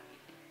so happy.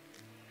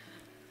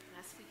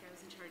 Last week I was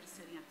in charge of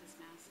setting up this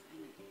mass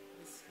and it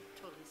was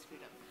totally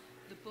screwed up.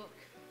 The book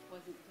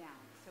wasn't down,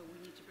 so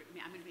we need to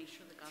I'm going to make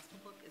sure the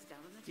gospel book is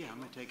down on the table. Yeah, I'm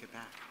going to take it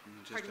back.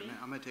 Pardon me?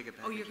 I'm going to take it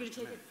back. Oh, you're going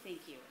to take it?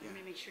 Thank you. Yeah.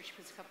 I'm going to make sure she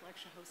puts a couple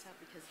extra hosts out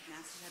because the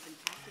masses have been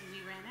packed and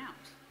we ran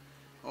out.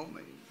 Oh, my.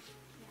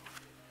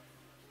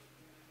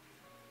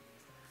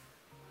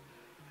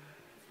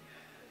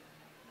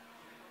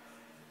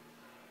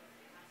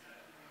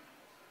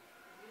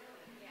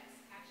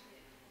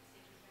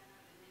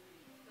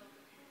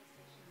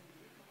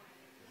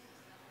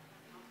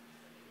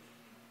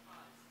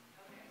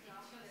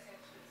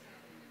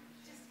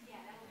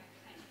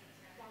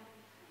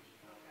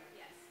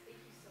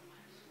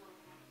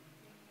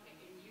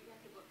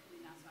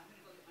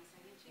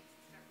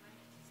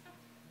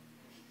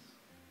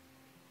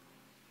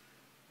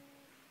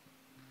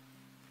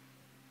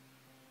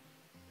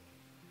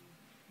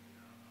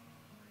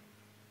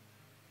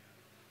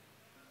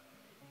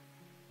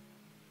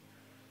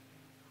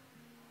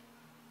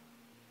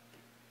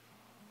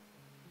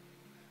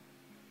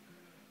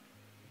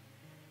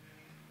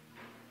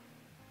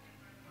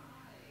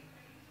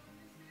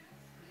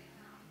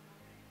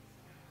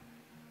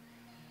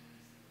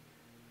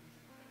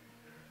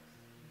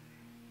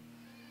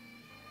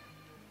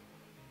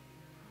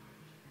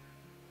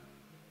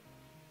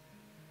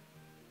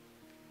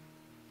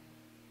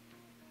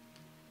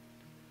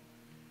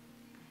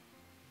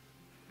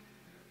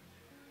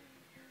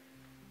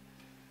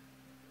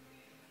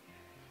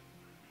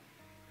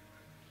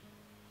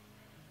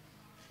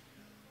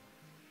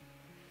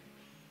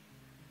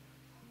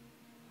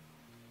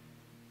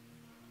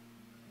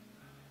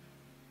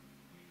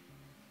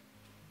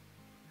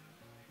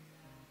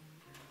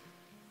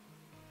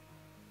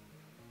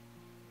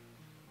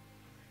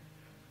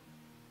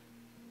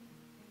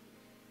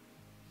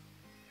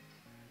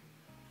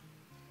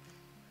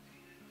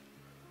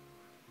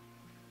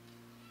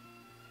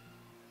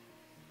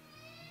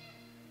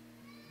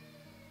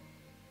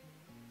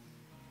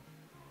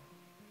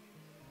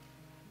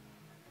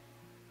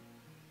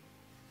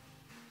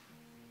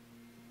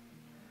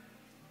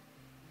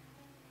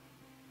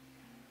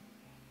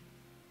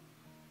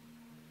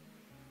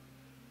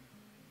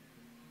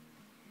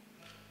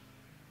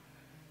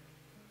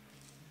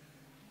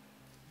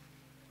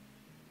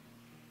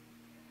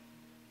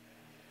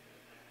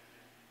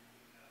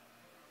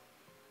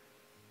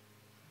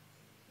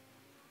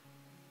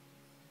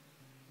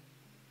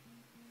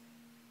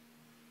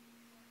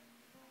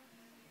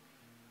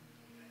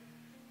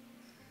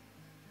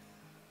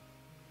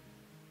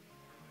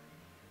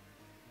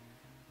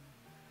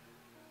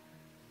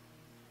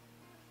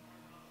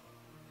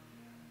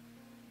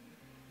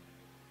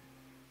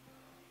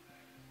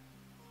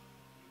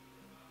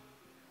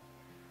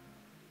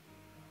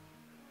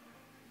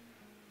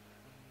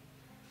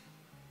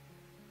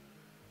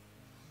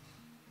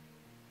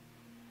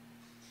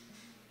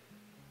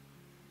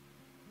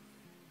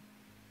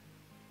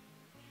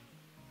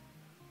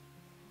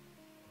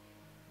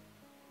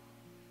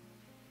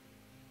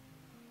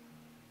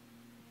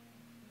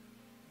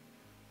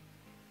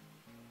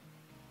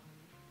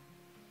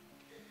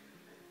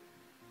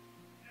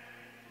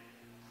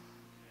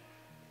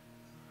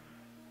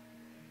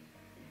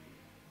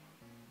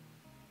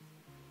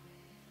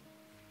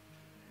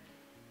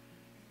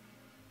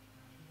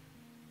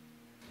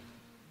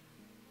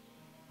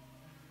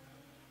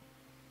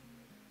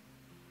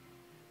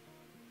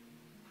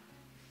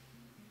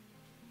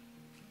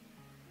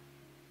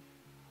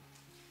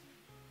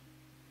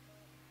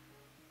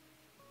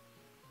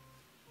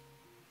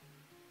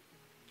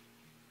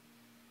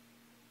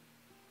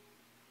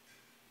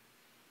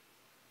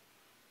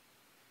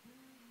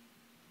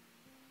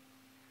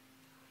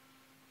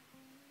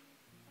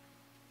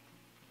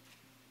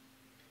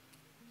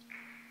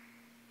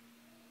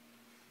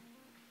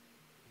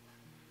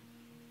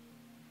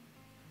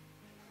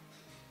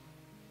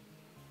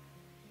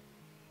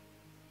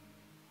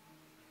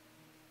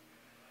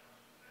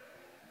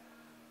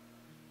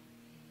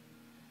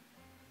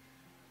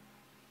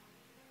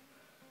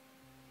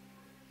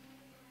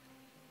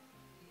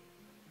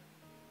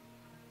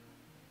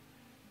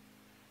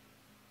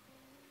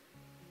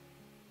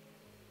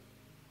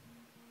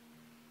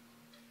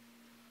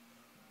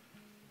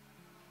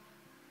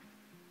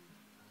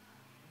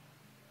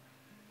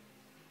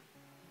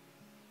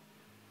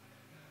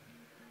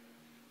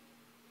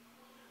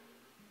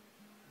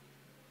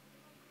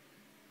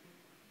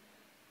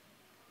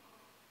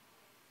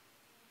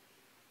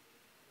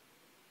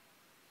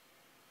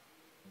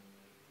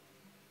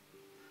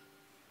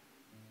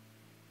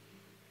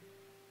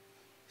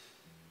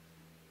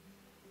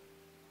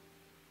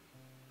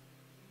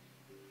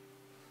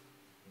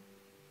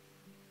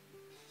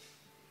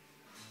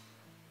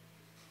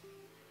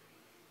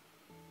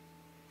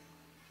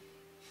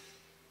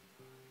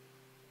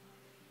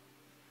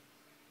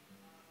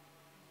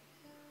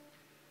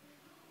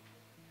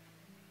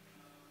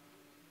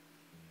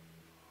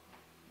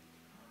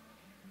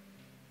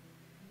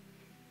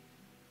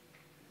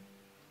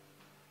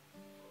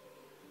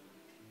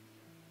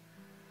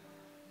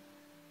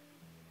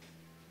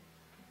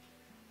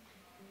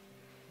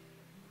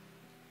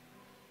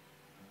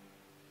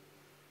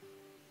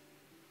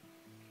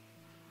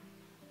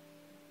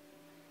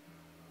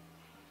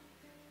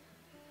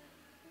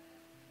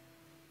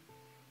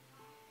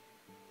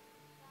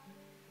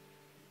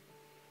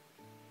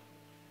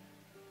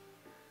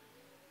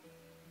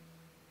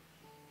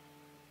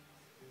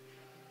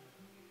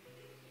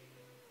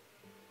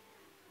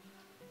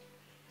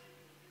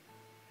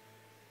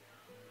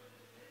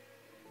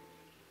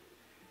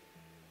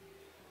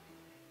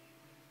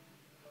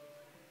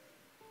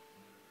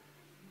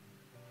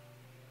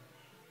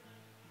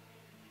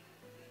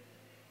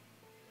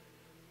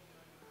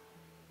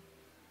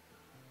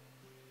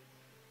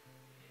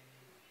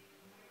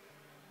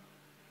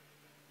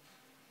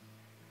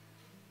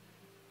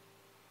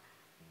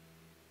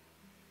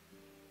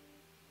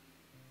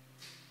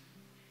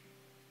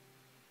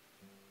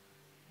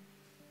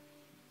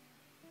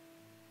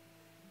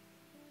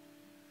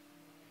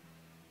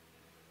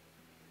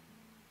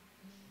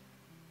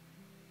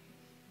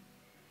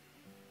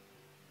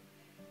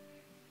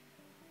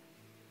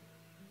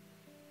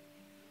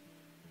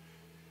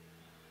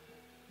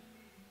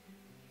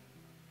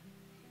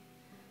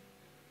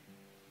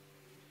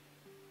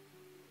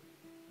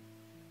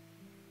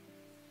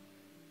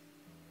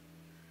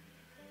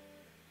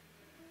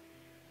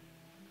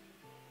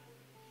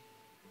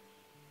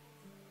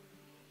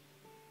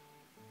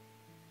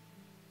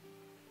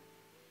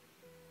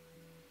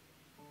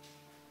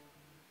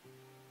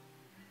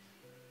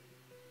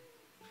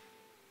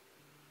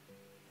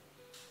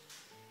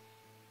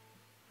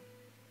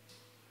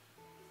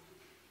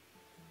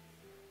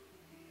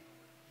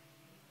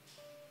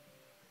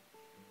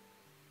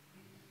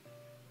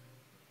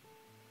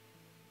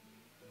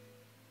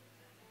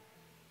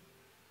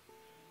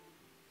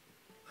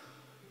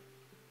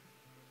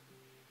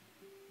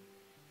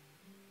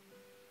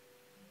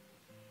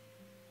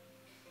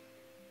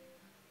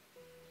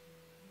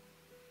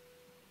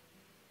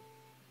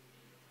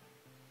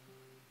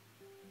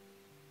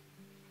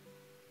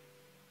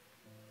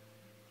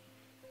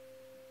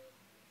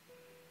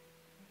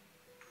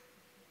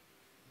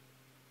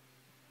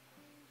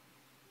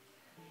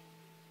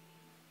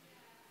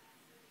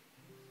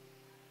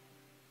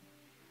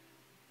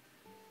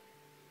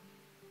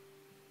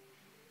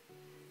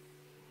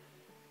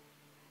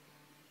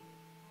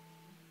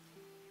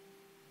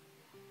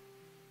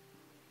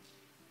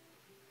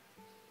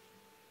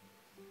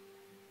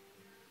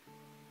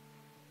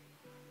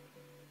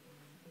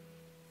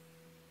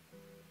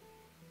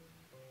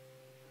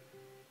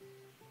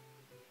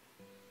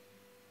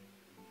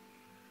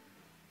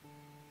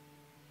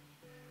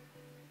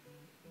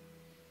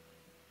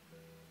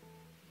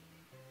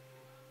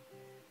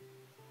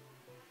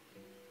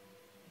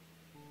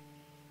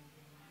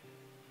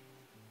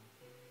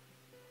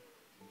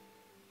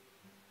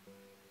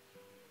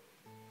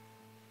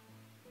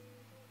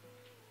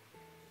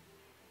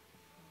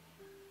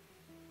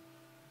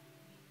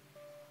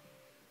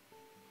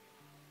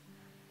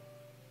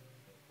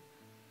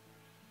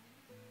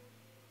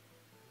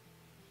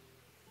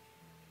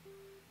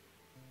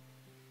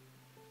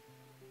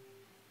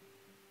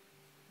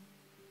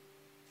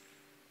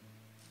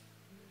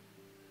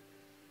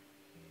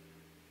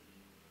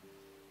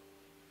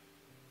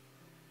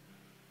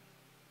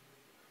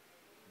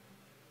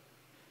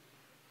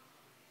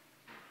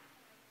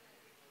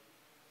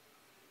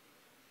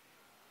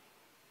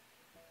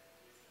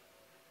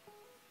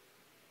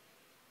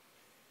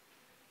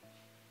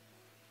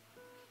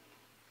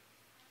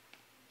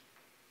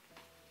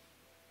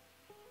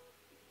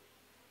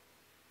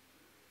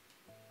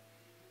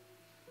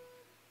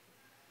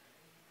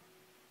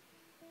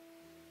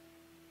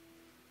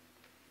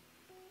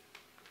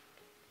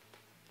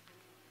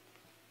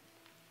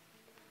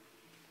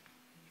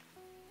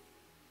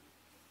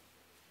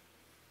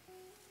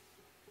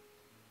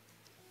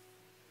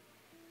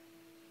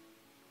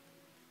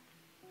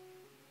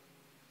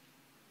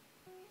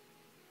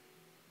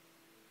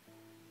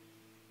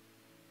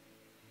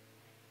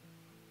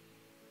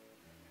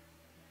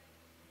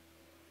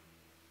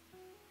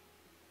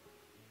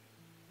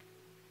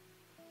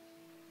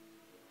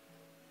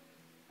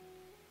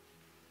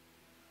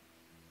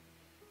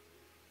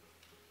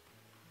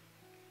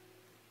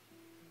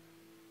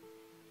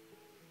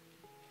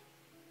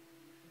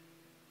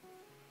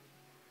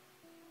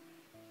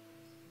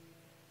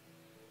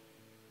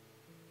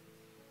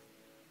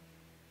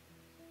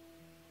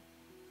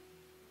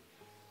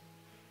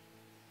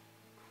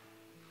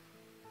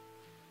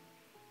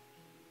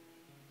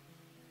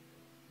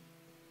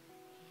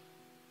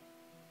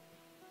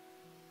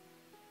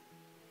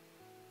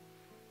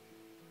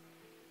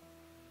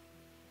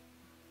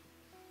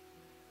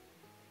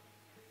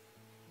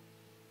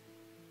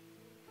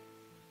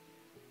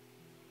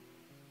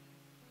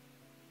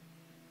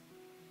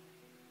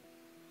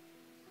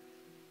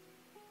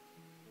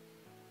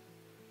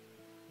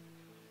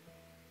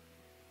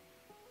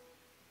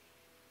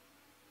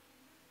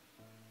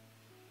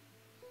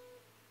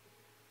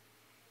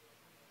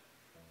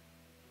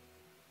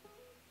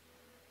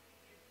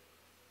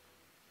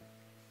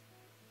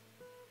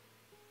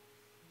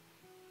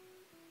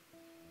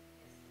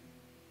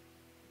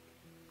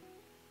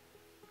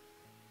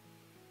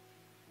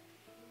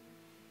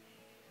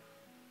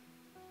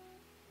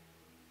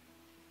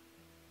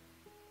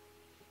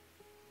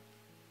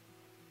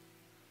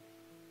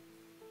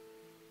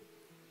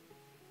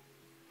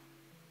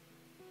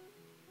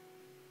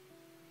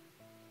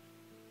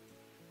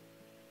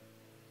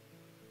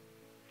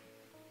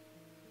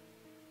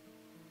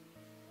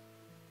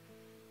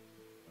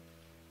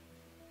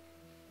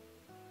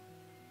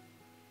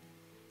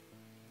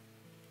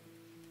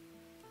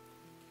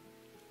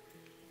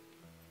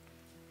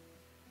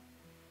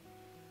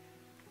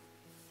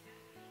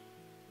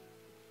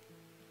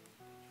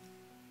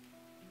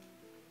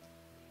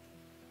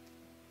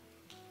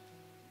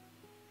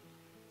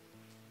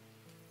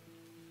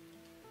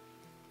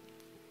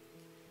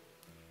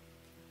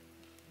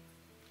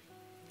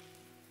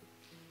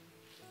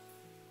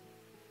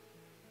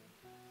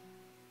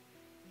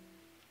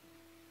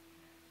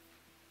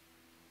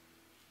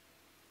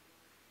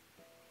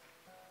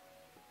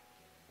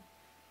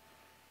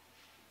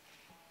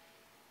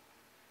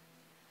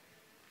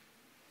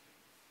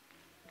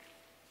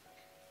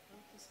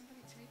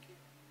 somebody take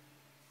it?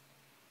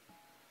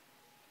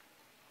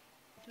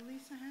 Did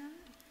Lisa have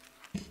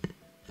it?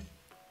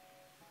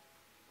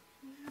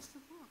 Who has the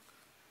book?